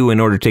need to do in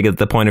order to get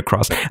the point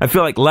across. I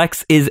feel like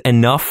Lex is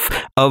enough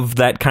of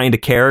that kind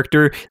of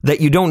character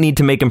that you don't need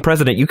to make him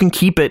president. You can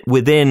keep it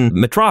within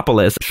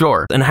Metropolis.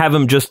 Sure. And have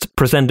him just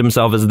present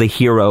himself as the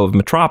hero of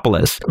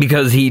Metropolis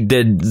because he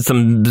did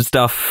some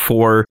stuff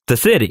for the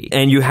city.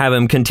 And you have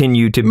him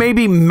continue to...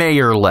 Maybe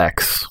Mayor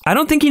Lex. I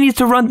don't think he needs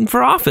to run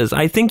for office.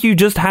 I think you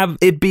just have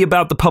it be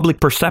about the public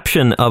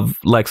perception of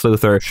Lex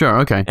Luthor. Sure,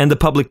 okay. And the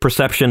public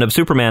perception of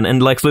Superman.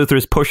 And Lex Luthor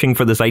is pushing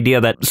for this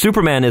idea that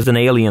Superman is an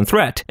alien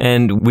threat.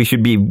 And we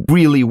should be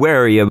really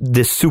wary of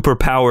this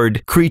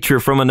superpowered creature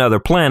from another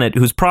planet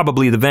who's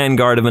probably the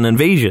vanguard of an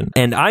invasion.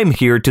 And I'm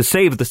here to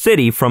save the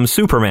city from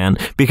Superman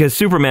because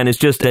Superman is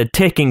just a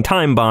ticking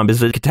time bomb,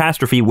 is a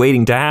catastrophe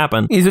waiting to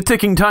happen. He's a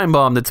ticking time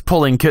bomb that's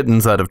pulling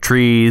kittens out of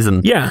trees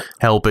and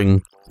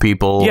helping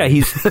people. Yeah,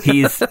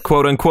 he's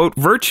quote unquote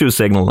virtue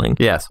signaling.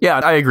 Yes. Yeah,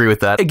 I agree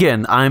with that.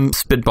 Again, I'm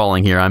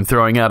spitballing here. I'm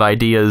throwing out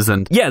ideas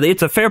and... Yeah,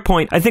 it's a fair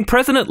point. I think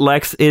President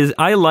Lex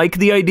I like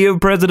the idea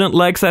of President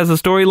Lex as a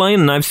storyline,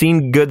 and I've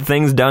seen good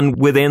things done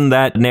within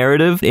that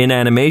narrative in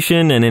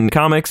animation and in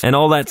comics and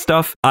all that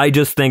stuff. I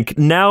just think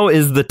now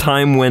is the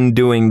time when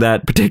doing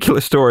that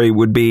particular story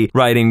would be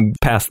writing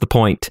past the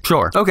point.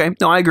 Sure. Okay.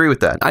 No, I agree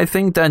with that. I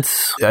think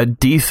that's a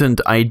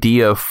decent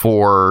idea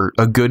for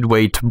a good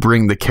way to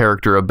bring the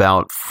character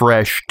about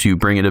fresh, to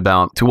bring it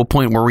about to a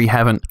point where we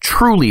haven't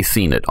truly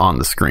seen it on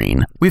the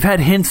screen. We've had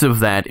hints of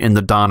that in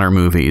the Donner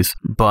movies,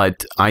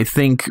 but I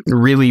think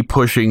really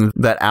pushing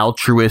that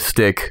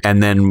altruistic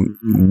and then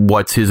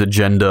what's his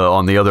agenda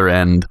on the other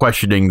end,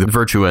 questioning the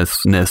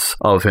virtuousness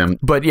of him.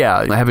 But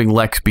yeah, having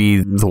Lex be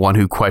the one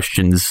who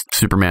questions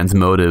Superman's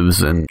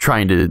motives and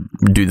trying to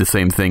do the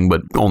same thing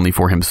but only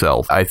for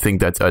himself. I think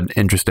that's an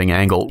interesting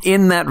angle.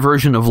 In that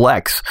version of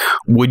Lex,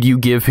 would you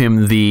give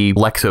him the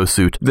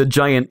Lexosuit, the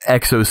giant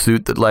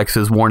exosuit that Lex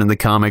has worn in the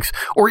comics,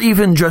 or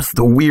even just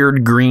the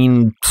weird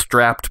green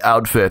strapped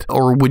outfit?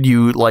 Or would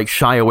you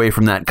shy away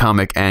from that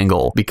comic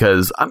angle?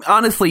 Because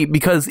honestly,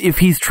 if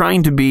he's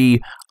trying to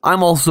be,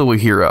 I'm also a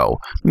hero,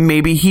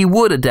 maybe he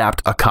would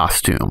adapt a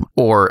costume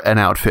or an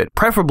outfit.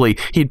 Preferably,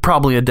 he'd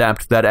probably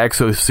adapt that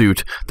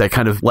exosuit, that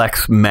kind of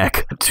Lex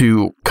mech,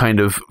 to kind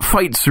of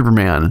fight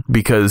Superman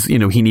because,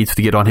 he needs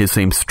to get on his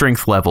same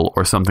strength level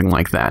or something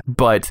like that.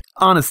 But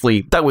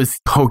honestly, that was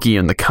hokey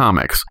in the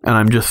comics. And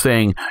I'm just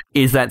saying,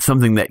 is that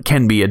something that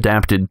can be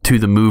adapted to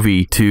the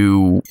movie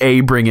to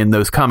A, bring in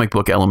those comic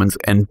book elements,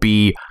 and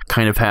B,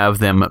 kind of have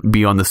them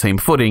be on the same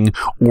footing,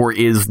 or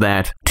is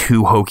that too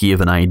too hokey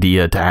of an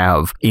idea to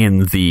have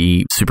in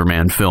the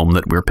Superman film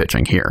that we're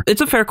pitching here?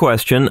 It's a fair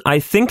question. I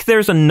think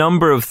there's a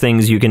number of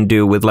things you can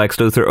do with Lex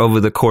Luthor over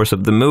the course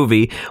of the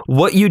movie.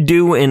 What you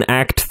do in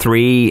Act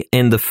 3,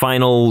 in the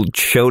final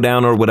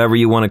showdown or whatever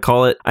you want to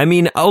call it, I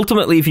mean,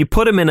 ultimately, if you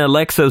put him in a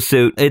Lexo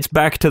suit, it's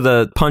back to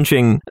the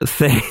punching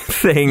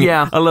thing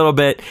a little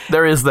bit.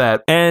 There is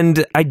that.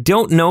 And I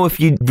don't know if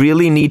you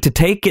really need to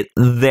take it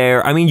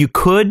there. I mean, you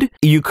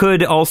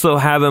could also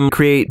have him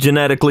create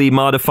genetically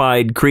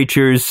modified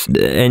creatures,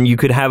 and you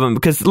could have him,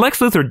 because Lex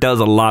Luthor does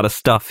a lot of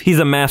stuff. He's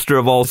a master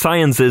of all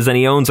sciences, and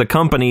he owns a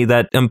company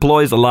that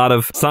employs a lot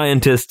of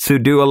scientists who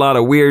do a lot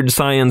of weird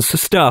science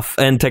stuff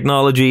and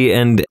technology,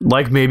 and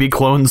like maybe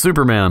clone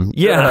Superman.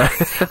 Yeah.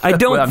 I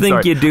don't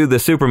think you do the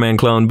Superman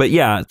clone, but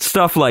yeah,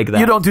 stuff like that.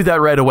 You don't do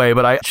that right away,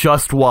 but I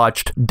just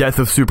watched Death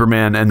of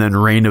Superman and then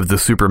Reign of the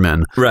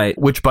Supermen. Right.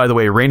 Which, by the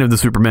way, Reign of the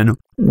Supermen,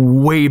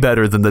 way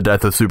better than the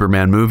Death of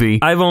Superman movie.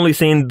 I've only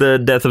seen the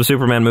Death of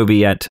Superman movie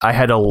yet. I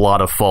had a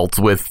lot of faults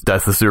with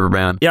Death of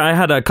Superman. Yeah, I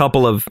had a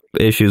couple of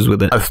issues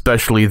with it.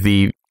 Especially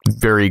the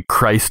very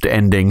Christ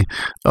ending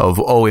of,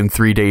 in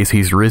 3 days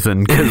he's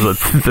risen, because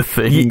the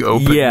thing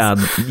opens.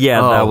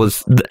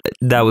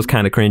 That was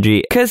kind of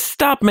cringy. Because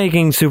stop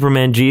making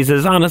Superman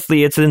Jesus.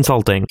 Honestly, it's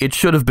insulting. It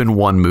should have been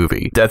one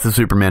movie. Death of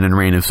Superman and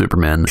Reign of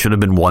Superman should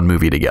have been one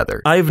movie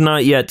together. I've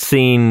not yet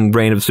seen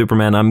Reign of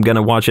Superman. I'm going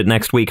to watch it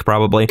next week,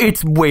 probably.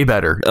 It's way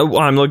better.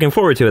 I'm looking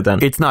forward to it then.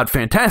 It's not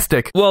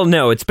fantastic. Well,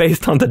 no, it's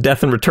based on the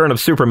death and return of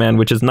Superman,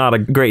 which is not a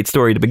great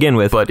story to begin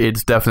with. But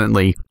it's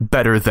definitely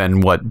better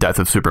than what Death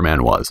of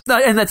Superman was.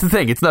 And that's the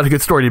thing. It's not a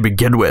good story to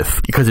begin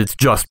with, because it's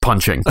just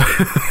punching.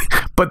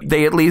 But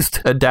they at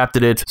least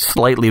adapted it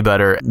slightly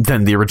better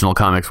than the original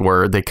comics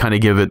were. They kind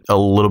of give it a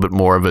little bit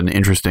more of an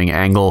interesting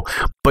angle,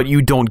 but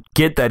you don't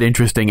get that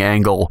interesting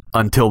angle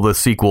until the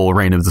sequel,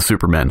 Reign of the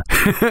Supermen.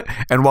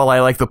 And while I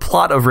like the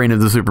plot of Reign of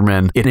the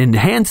Supermen, it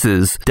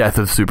enhances Death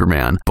of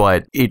Superman,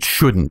 but it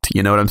shouldn't.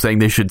 You know what I'm saying?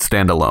 They should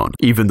stand alone,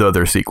 even though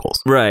they're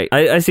sequels. Right.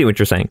 I see what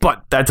you're saying.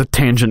 But that's a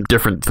tangent,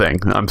 different thing.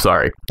 I'm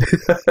sorry.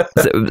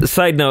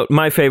 Side note,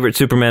 my favorite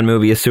Superman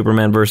movie is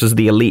Superman versus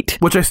the Elite,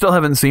 which I still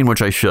haven't seen,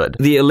 which I should.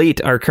 The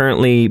Elite are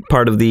currently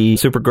part of the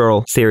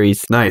Supergirl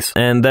series. Nice.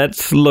 And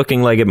that's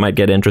looking like it might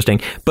get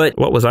interesting. But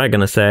what was I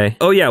going to say?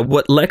 Oh yeah,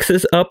 what Lex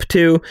is up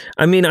to.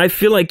 I mean, I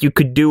feel like you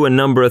could do a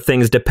number of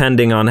things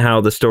depending on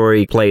how the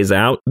story plays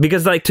out.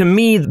 Because, like, to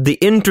me, the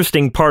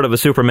interesting part of a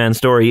Superman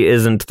story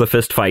isn't the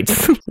fist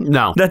fights.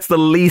 No. That's the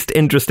least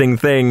interesting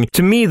thing.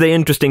 To me, the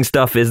interesting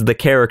stuff is the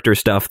character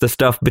stuff. The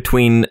stuff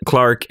between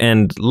Clark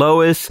and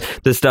Lois.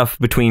 The stuff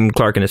between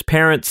Clark and his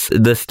parents,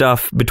 the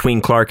stuff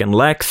between Clark and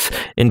Lex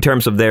in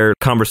terms of their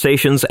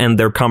conversations and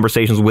their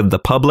conversations with the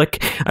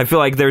public. I feel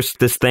like there's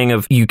this thing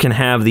of you can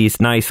have these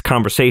nice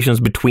conversations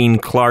between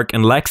Clark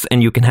and Lex,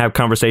 and you can have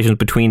conversations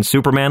between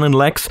Superman and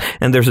Lex,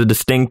 and there's a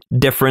distinct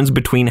difference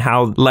between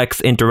how Lex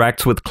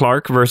interacts with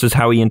Clark versus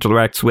how he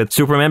interacts with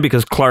Superman,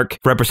 because Clark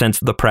represents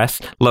the press,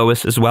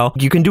 Lois as well.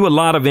 You can do a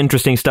lot of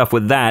interesting stuff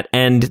with that,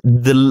 and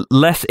the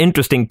less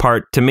interesting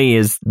part to me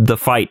is the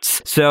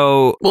fights.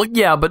 So... Well,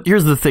 yeah, but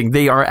here's the thing.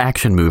 They are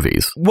action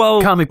movies.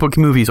 Well, comic book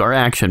movies are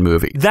action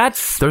movies.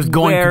 There's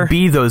going to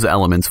be those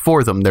elements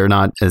for them. They're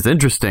not as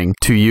interesting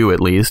to you, at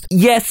least.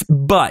 Yes,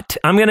 but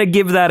I'm going to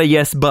give that a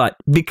yes, but,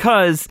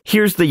 because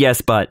here's the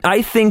yes, but.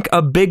 I think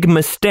a big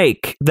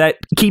mistake that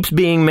keeps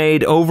being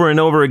made over and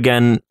over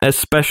again,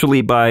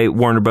 especially by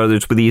Warner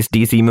Brothers with these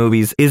DC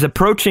movies, is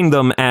approaching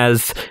them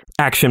as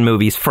action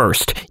movies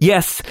first.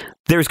 Yes,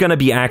 there's going to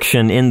be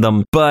action in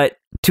them, but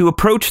to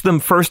approach them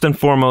first and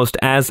foremost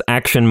as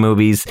action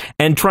movies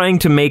and trying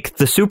to make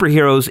the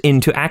superheroes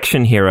into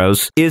action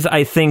heroes is,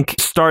 I think,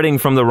 starting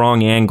from the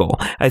wrong angle.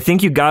 I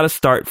think you gotta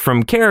start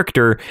from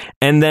character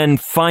and then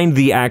find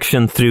the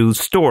action through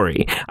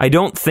story. I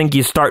don't think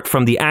you start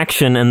from the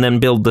action and then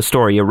build the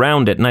story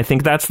around it, and I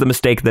think that's the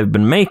mistake they've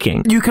been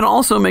making. You can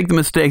also make the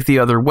mistake the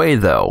other way,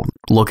 though.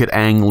 Look at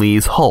Ang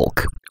Lee's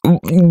Hulk.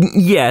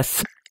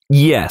 Yes.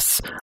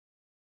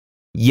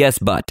 Yes,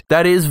 but.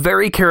 That is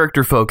very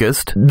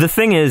character-focused. The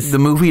thing is... The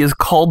movie is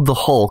called The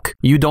Hulk.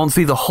 You don't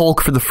see the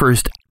Hulk for the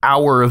first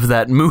hour of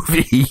that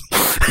movie.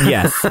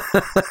 Yes.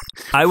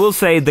 I will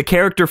say the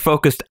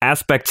character-focused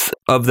aspects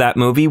of that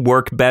movie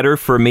work better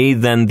for me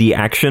than the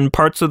action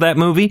parts of that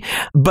movie.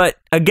 But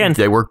again...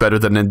 They work better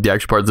than the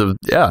action parts of...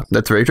 Yeah,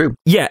 that's very true.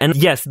 Yeah, and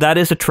yes, that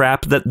is a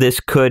trap that this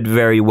could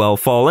very well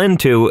fall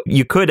into.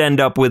 You could end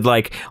up with,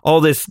 like,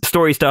 all this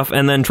story stuff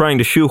and then trying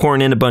to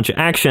shoehorn in a bunch of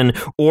action,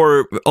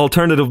 or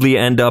alternatively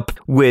end up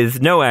with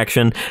no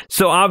action.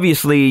 So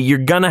obviously, you're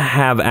gonna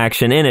have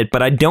action in it,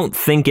 but I don't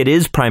think it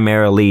is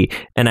primarily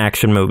an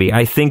action movie.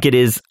 I think it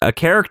is a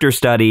character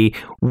study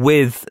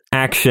with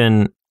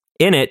action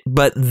in it,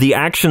 but the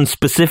action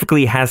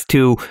specifically has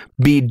to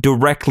be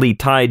directly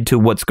tied to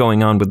what's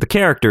going on with the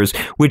characters,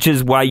 which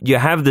is why you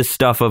have this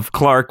stuff of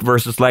Clark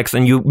versus Lex,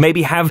 and you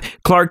maybe have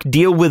Clark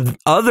deal with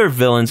other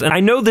villains. And I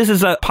know this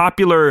is a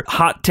popular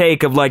hot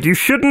take of like, you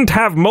shouldn't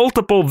have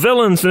multiple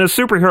villains in a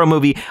superhero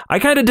movie. I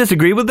kind of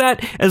disagree with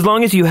that, as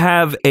long as you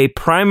have a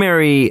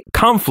primary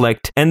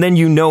conflict and then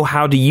you know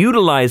how to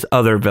utilize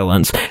other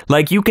villains.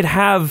 Like, you could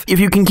have... If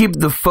you can keep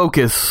the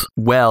focus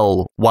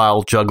well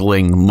while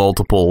juggling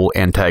multiple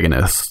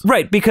antagonists.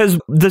 Right, because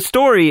the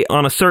story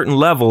on a certain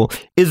level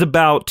is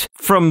about,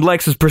 from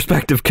Lex's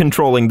perspective,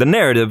 controlling the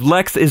narrative.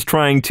 Lex is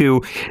trying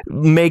to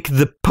make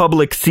the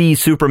public see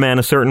Superman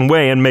a certain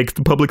way and make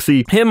the public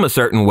see him a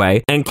certain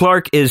way. And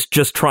Clark is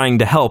just trying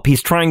to help.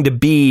 He's trying to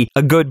be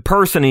a good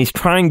person. He's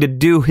trying to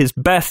do his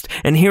best.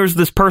 And here's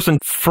this person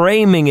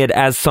framing it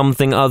as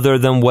something other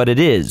than what it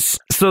is.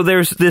 So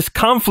there's this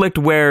conflict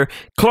where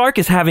Clark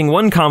is having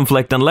one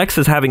conflict and Lex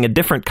is having a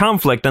different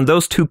conflict, and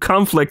those two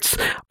conflicts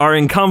are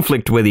in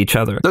conflict with each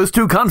other. Those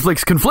two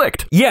conflicts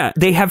conflict. Yeah,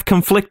 they have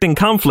conflicting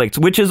conflicts,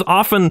 which is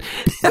often,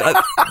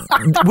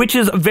 which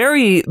is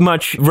very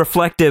much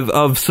reflective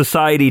of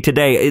society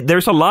today.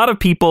 There's a lot of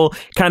people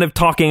kind of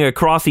talking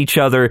across each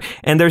other,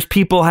 and there's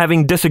people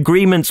having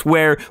disagreements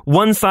where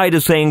one side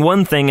is saying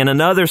one thing and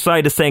another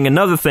side is saying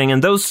another thing,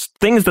 and those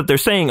things that they're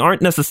saying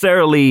aren't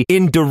necessarily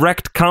in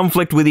direct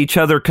conflict with each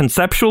other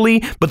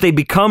conceptually, but they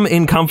become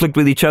in conflict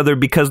with each other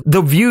because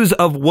the views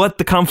of what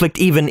the conflict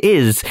even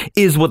is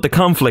what the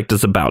conflict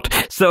is about.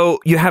 So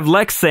you have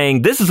Lex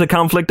saying, this is a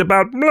conflict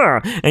about blah,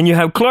 and you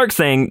have Clark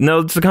saying, no,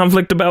 it's a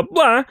conflict about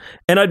blah,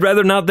 and I'd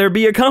rather not there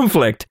be a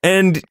conflict.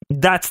 And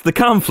that's the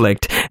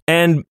conflict.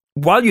 And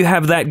while you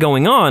have that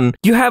going on,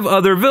 you have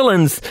other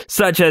villains,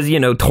 such as,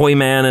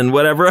 Toyman and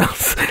whatever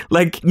else.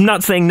 Like, I'm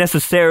not saying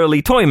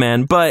necessarily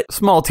Toyman, but...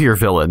 Small tier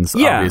villains,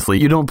 obviously.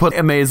 You don't put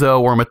Amazo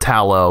or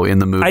Metallo in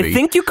the movie. I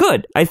think you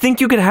could. I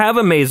think you could have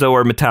Amazo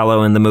or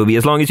Metallo in the movie,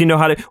 as long as you know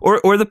how to...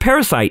 Or the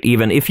Parasite,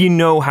 even, if you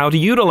know how to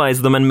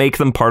utilize them and make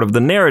them part of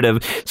the narrative,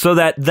 so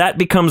that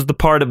becomes the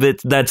part of it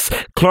that's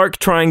Clark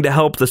trying to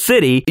help the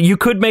city. You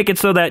could make it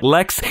so that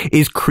Lex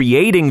is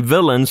creating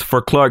villains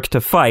for Clark to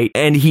fight,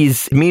 and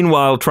he's,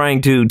 meanwhile, trying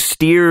to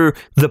steer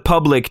the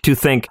public to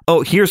think,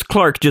 oh, here's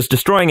Clark just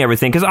destroying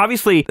everything. Because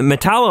obviously,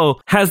 Metallo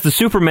has the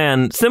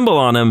Superman symbol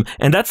on him,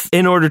 and that's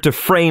in order to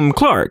frame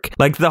Clark.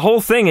 Like, the whole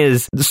thing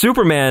is,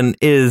 Superman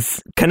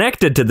is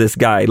connected to this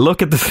guy.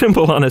 Look at the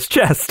symbol on his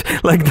chest.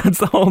 Like, that's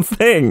the whole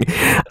thing.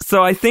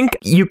 So I think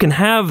you can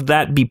have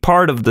that be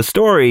part of the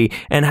story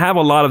and have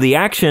a lot of the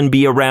action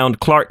be around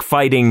Clark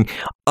fighting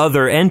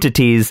other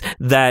entities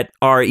that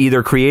are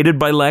either created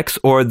by Lex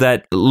or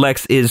that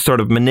Lex is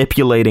sort of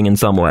manipulating in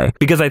some way.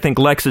 Because I think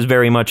Lex is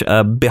very much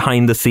a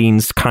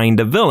behind-the-scenes kind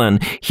of villain.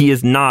 He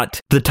is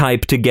not the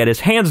type to get his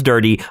hands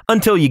dirty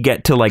until you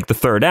get to, like, the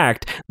third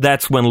act.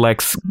 That's when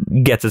Lex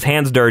gets his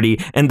hands dirty,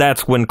 and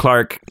that's when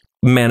Clark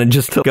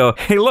manages to go,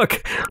 hey,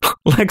 look,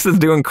 Lex is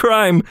doing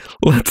crime.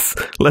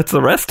 Let's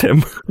arrest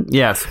him.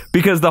 Yes.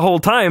 Because the whole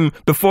time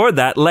before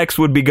that, Lex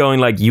would be going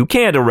like, you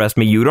can't arrest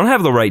me. You don't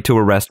have the right to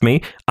arrest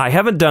me. I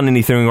haven't done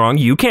anything wrong.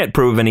 You can't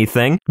prove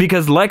anything.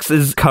 Because Lex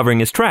is covering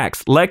his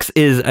tracks. Lex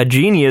is a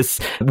genius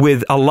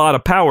with a lot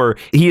of power.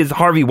 He is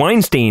Harvey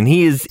Weinstein.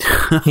 He's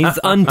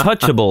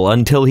untouchable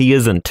until he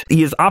isn't.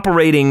 He is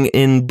operating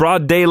in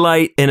broad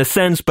daylight in a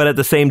sense, but at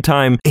the same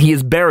time, he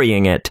is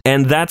burying it.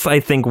 And that's, I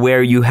think,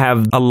 where you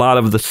have a lot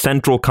of the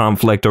central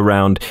conflict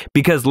around,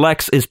 because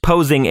Lex is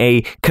posing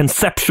a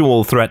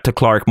conceptual threat to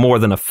Clark more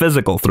than a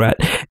physical threat.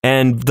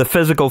 And the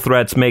physical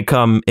threats may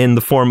come in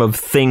the form of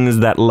things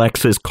that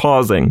Lex is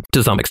causing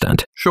to some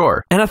extent.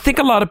 Sure. And I think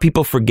a lot of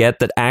people forget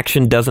that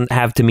action doesn't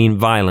have to mean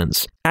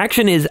violence.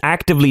 Action is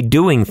actively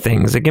doing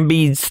things. It can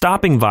be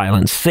stopping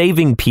violence,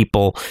 saving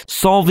people,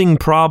 solving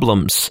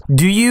problems.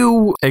 Do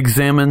you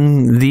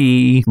examine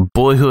the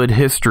boyhood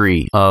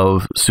history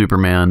of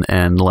Superman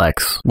and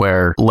Lex,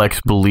 where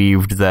Lex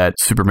believed that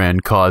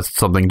Superman caused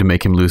something to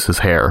make him lose his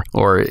hair?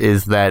 Or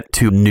is that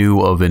too new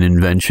of an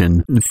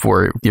invention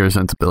for your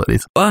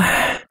sensibilities?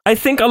 I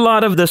think a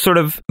lot of the sort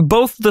of,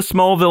 both the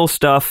Smallville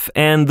stuff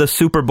and the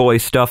Superboy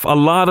stuff, a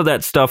lot of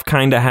that stuff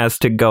kind of has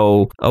to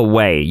go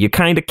away. You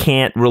kind of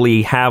can't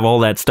really have all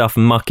that stuff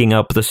mucking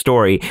up the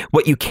story.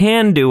 What you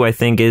can do, I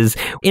think, is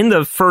in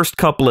the first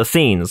couple of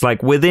scenes,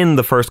 like within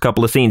the first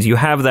couple of scenes, you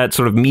have that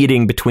sort of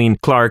meeting between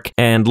Clark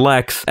and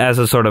Lex as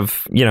a sort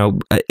of,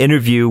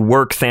 interview,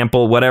 work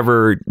sample,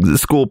 whatever,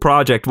 school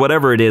project,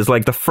 whatever it is,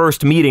 like the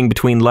first meeting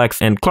between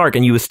Lex and Clark,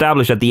 and you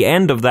establish at the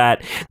end of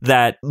that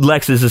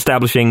Lex is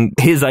establishing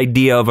his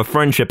idea of a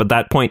friendship at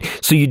that point.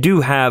 So you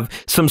do have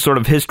some sort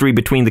of history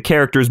between the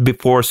characters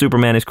before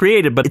Superman is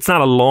created, but it's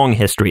not a long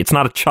history. It's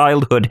not a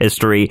childhood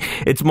history.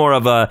 It's more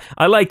of a,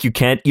 I like you,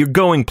 Kent. You're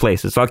going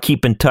places. I'll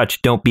keep in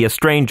touch. Don't be a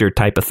stranger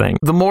type of thing.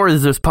 The more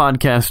as this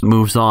podcast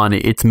moves on,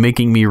 it's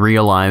making me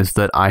realize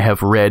that I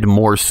have read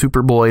more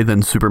Superboy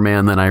than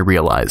Superman than I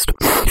realized.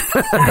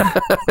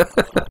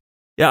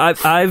 Yeah,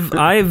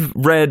 I've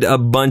read a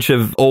bunch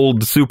of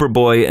old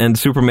Superboy and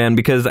Superman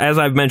because, as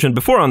I've mentioned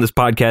before on this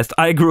podcast,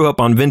 I grew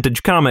up on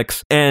vintage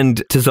comics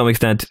and, to some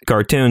extent,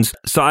 cartoons.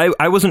 So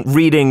I wasn't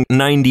reading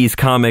 90s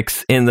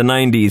comics in the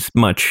 90s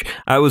much.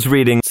 I was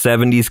reading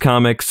 70s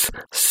comics,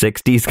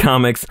 60s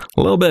comics,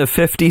 a little bit of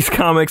 50s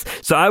comics.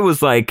 So I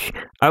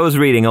was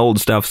reading old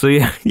stuff. So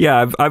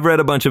yeah, I've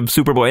read a bunch of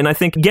Superboy, and I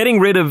think getting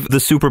rid of the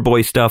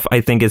Superboy stuff, I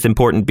think, is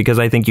important because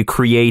I think you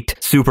create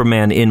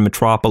Superman in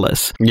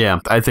Metropolis. Yeah,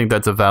 I think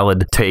that's a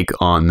valid take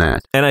on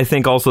that. And I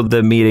think also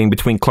the meeting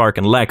between Clark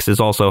and Lex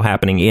is also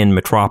happening in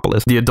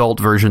Metropolis. The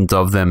adult versions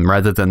of them,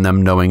 rather than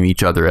them knowing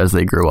each other as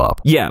they grew up.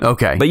 Yeah.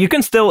 Okay. But you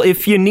can still,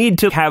 if you need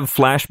to have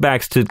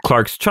flashbacks to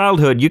Clark's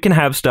childhood, you can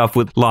have stuff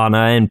with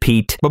Lana and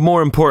Pete, but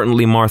more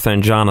importantly, Martha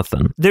and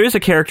Jonathan. There is a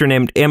character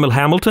named Emil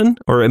Hamilton,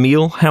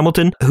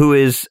 who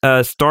is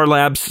a Star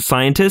Labs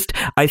scientist.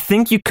 I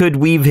think you could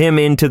weave him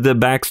into the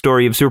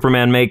backstory of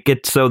Superman, make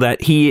it so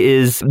that he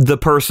is the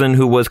person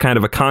who was kind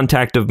of a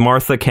contact of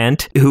Martha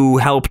Kent, who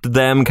helped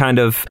them kind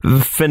of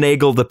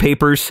finagle the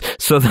papers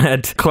so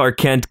that Clark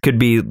Kent could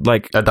be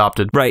like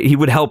adopted. Right. He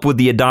would help with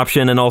the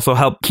adoption and also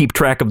help keep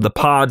track of the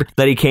pod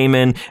that he came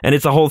in. And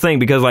it's a whole thing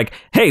because, like,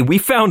 hey, we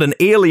found an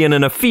alien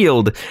in a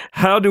field.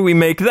 How do we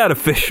make that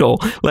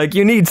official? Like,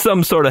 you need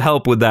some sort of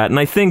help with that. And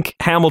I think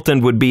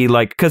Hamilton would be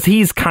like, because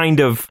he's kind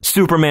of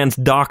Superman's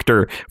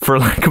doctor, for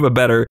lack of a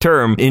better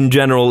term, in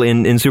general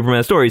in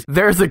Superman stories.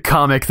 There's a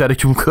comic that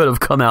could have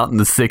come out in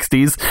the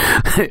 60s.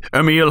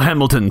 Emil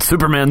Hamilton,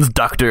 Superman's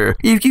doctor.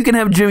 If you can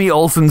have Jimmy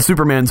Olsen,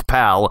 Superman's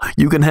pal,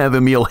 you can have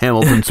Emil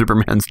Hamilton,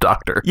 Superman's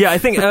doctor. Yeah, I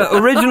think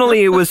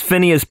originally it was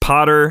Phineas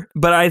Potter,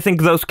 but I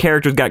think those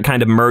characters got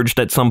kind of merged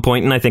at some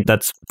point, and I think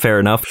that's fair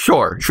enough.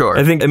 Sure.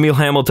 I think Emil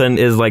Hamilton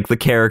is like the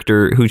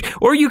character who,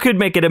 or you could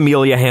make it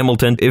Amelia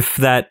Hamilton if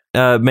that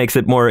makes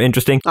it more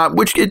interesting.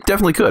 Which it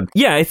definitely could.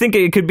 Yeah, I think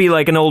it could be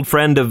like an old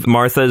friend of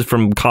Martha's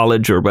from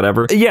college or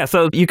whatever. Yeah,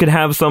 so you could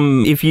have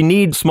some, if you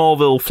need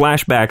Smallville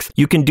flashbacks,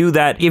 you can do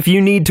that. If you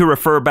need to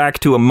refer back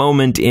to a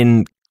moment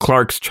in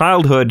Clark's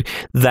childhood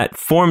that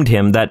formed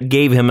him, that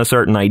gave him a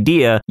certain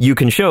idea, you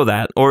can show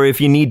that. Or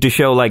if you need to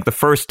show like the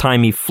first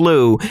time he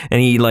flew and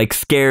he like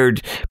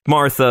scared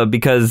Martha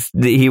because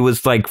he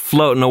was like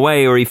floating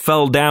away or he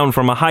fell down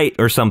from a height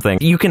or something,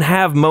 you can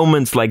have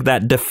moments like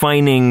that,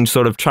 defining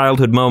sort of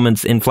childhood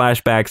moments in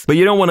flashbacks, but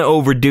you don't want to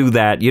overdo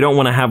that. You don't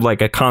want to have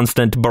like a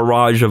constant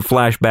barrage of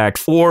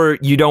flashbacks, or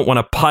you don't want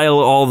to pile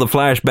all the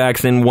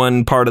flashbacks in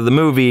one part of the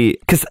movie,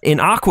 because in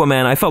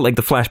Aquaman I felt like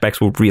the flashbacks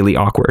were really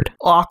awkward.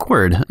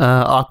 Aqua.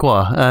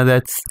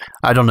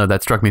 I don't know,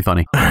 that struck me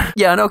funny.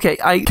 Yeah, and okay,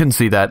 I can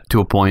see that to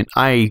a point.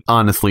 I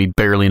honestly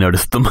barely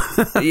noticed them.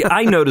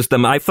 I noticed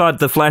them. I thought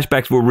the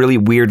flashbacks were really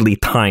weirdly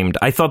timed.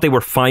 I thought they were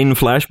fine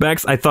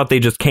flashbacks. I thought they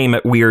just came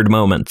at weird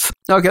moments.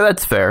 Okay,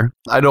 that's fair.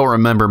 I don't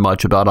remember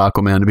much about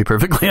Aquaman, to be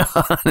perfectly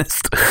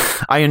honest.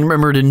 I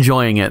remembered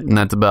enjoying it, and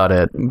that's about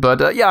it.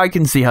 But yeah, I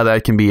can see how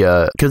that can be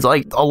because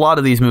like a lot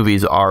of these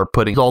movies are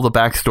putting all the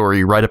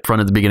backstory right up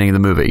front at the beginning of the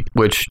movie,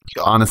 which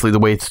honestly, the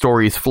way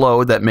stories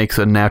flow, that makes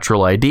a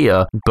natural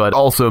idea, but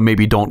also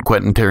maybe don't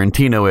Quentin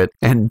Tarantino it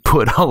and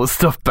put all the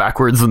stuff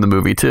backwards in the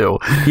movie too.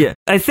 Yeah.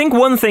 I think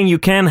one thing you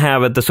can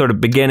have at the sort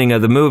of beginning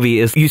of the movie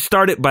is you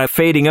start it by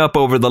fading up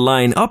over the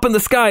line, up in the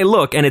sky,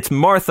 look, and it's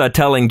Martha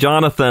telling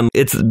Jonathan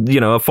it's,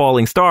 a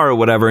falling star or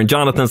whatever, and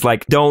Jonathan's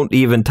like, don't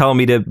even tell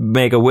me to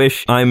make a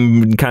wish,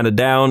 I'm kind of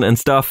down and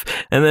stuff,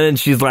 and then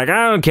she's like,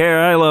 I don't care,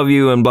 I love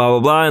you, and blah, blah,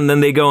 blah, and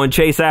then they go and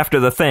chase after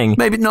the thing.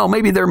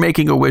 Maybe they're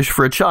making a wish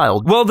for a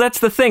child. Well, that's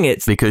the thing,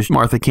 it's because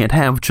Martha can't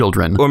have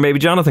children. Or maybe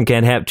Jonathan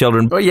can't have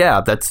children. Oh,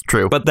 yeah, that's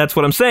true. But that's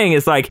what I'm saying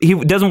is like, he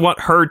doesn't want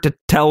her to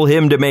tell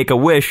him to make a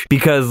wish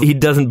because he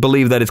doesn't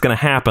believe that it's going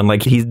to happen.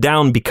 Like, he's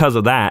down because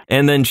of that.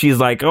 And then she's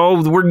like,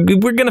 oh, we're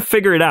going to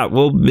figure it out.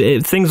 Well,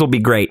 things will be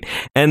great.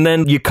 And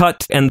then you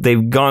cut and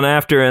they've gone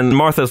after, and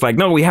Martha's like,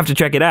 no, we have to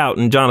check it out.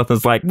 And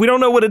Jonathan's like, we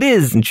don't know what it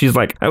is. And she's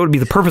like, that would be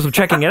the purpose of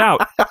checking it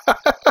out.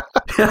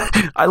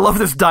 I love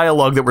this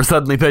dialogue that we're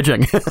suddenly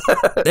pitching.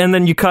 And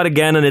then you cut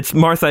again, and it's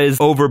Martha is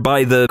over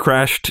by the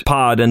crashed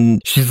pod,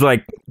 and she's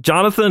like,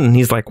 Jonathan? And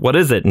he's like, what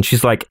is it? And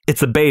she's like,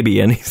 it's a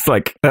baby. And he's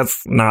like,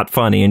 that's not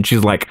funny. And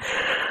she's like,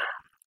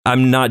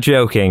 I'm not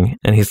joking.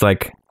 And he's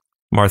like,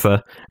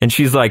 Martha. And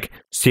she's like,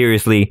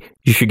 seriously,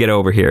 you should get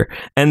over here.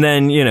 And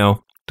then,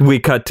 we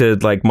cut to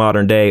like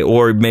modern day,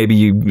 or maybe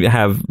you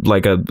have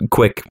like a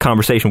quick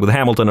conversation with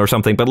Hamilton or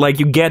something, but like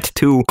you get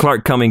to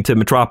Clark coming to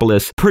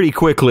Metropolis pretty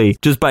quickly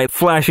just by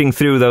flashing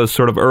through those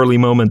sort of early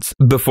moments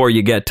before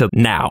you get to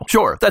now.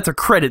 Sure, that's a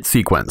credit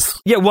sequence.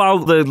 Yeah, while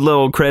the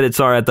little credits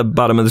are at the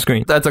bottom of the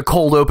screen. That's a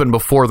cold open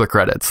before the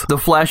credits. The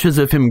flashes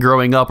of him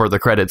growing up are the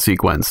credit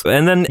sequence.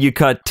 And then you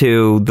cut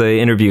to the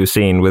interview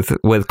scene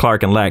with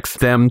Clark and Lex.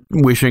 Them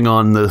wishing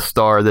on the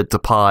star that's a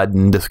pod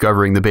and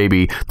discovering the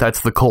baby.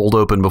 That's the cold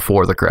open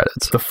before the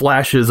credits. The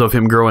flashes of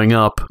him growing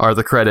up are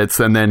the credits,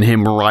 and then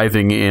him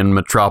arriving in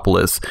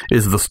Metropolis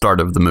is the start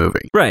of the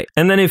movie. Right.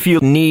 And then if you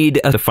need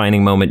a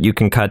defining moment, you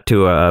can cut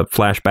to a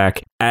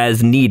flashback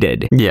as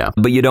needed. Yeah.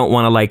 But you don't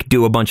want to like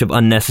do a bunch of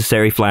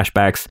unnecessary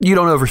flashbacks. You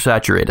don't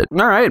oversaturate it.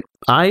 All right.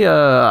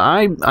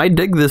 I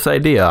dig this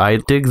idea. I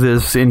dig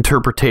this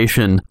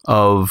interpretation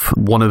of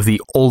one of the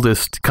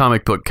oldest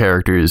comic book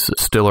characters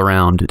still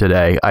around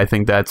today. I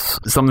think that's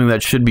something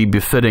that should be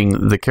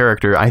befitting the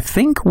character. I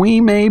think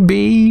we may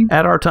be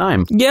at our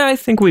time. Yeah, I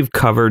think we've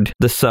covered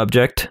the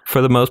subject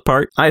for the most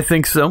part. I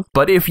think so.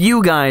 But if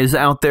you guys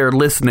out there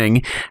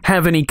listening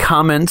have any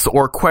comments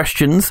or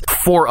questions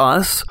for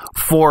us,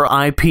 for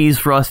IPs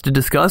for us to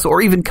discuss,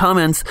 or even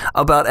comments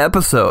about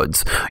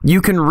episodes,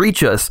 you can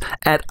reach us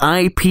at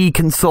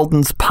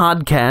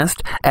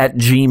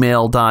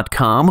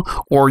ipconsultantspodcast@gmail.com,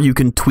 or you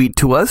can tweet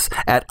to us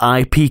at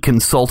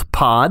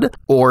ipconsultpod,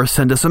 or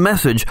send us a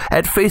message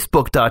at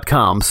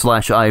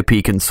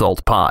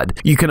facebook.com/ipconsultpod.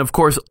 You can, of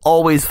course,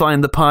 always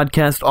find the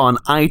podcast on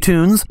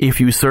iTunes if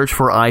you search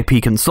for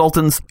IP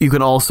Consultants. You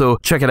can also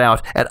check it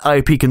out at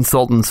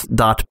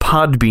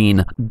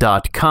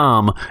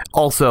ipconsultants.podbean.com.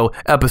 Also,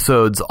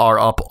 episodes are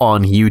up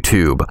on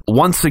YouTube.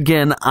 Once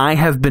again, I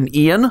have been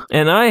Ian.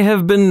 And I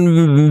have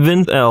been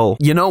Vince L.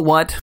 You know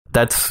what?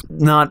 That's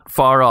not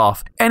far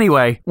off.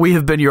 Anyway, we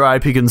have been your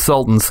IP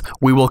Consultants.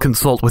 We will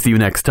consult with you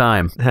next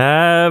time.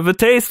 Have a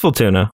tasteful tuna.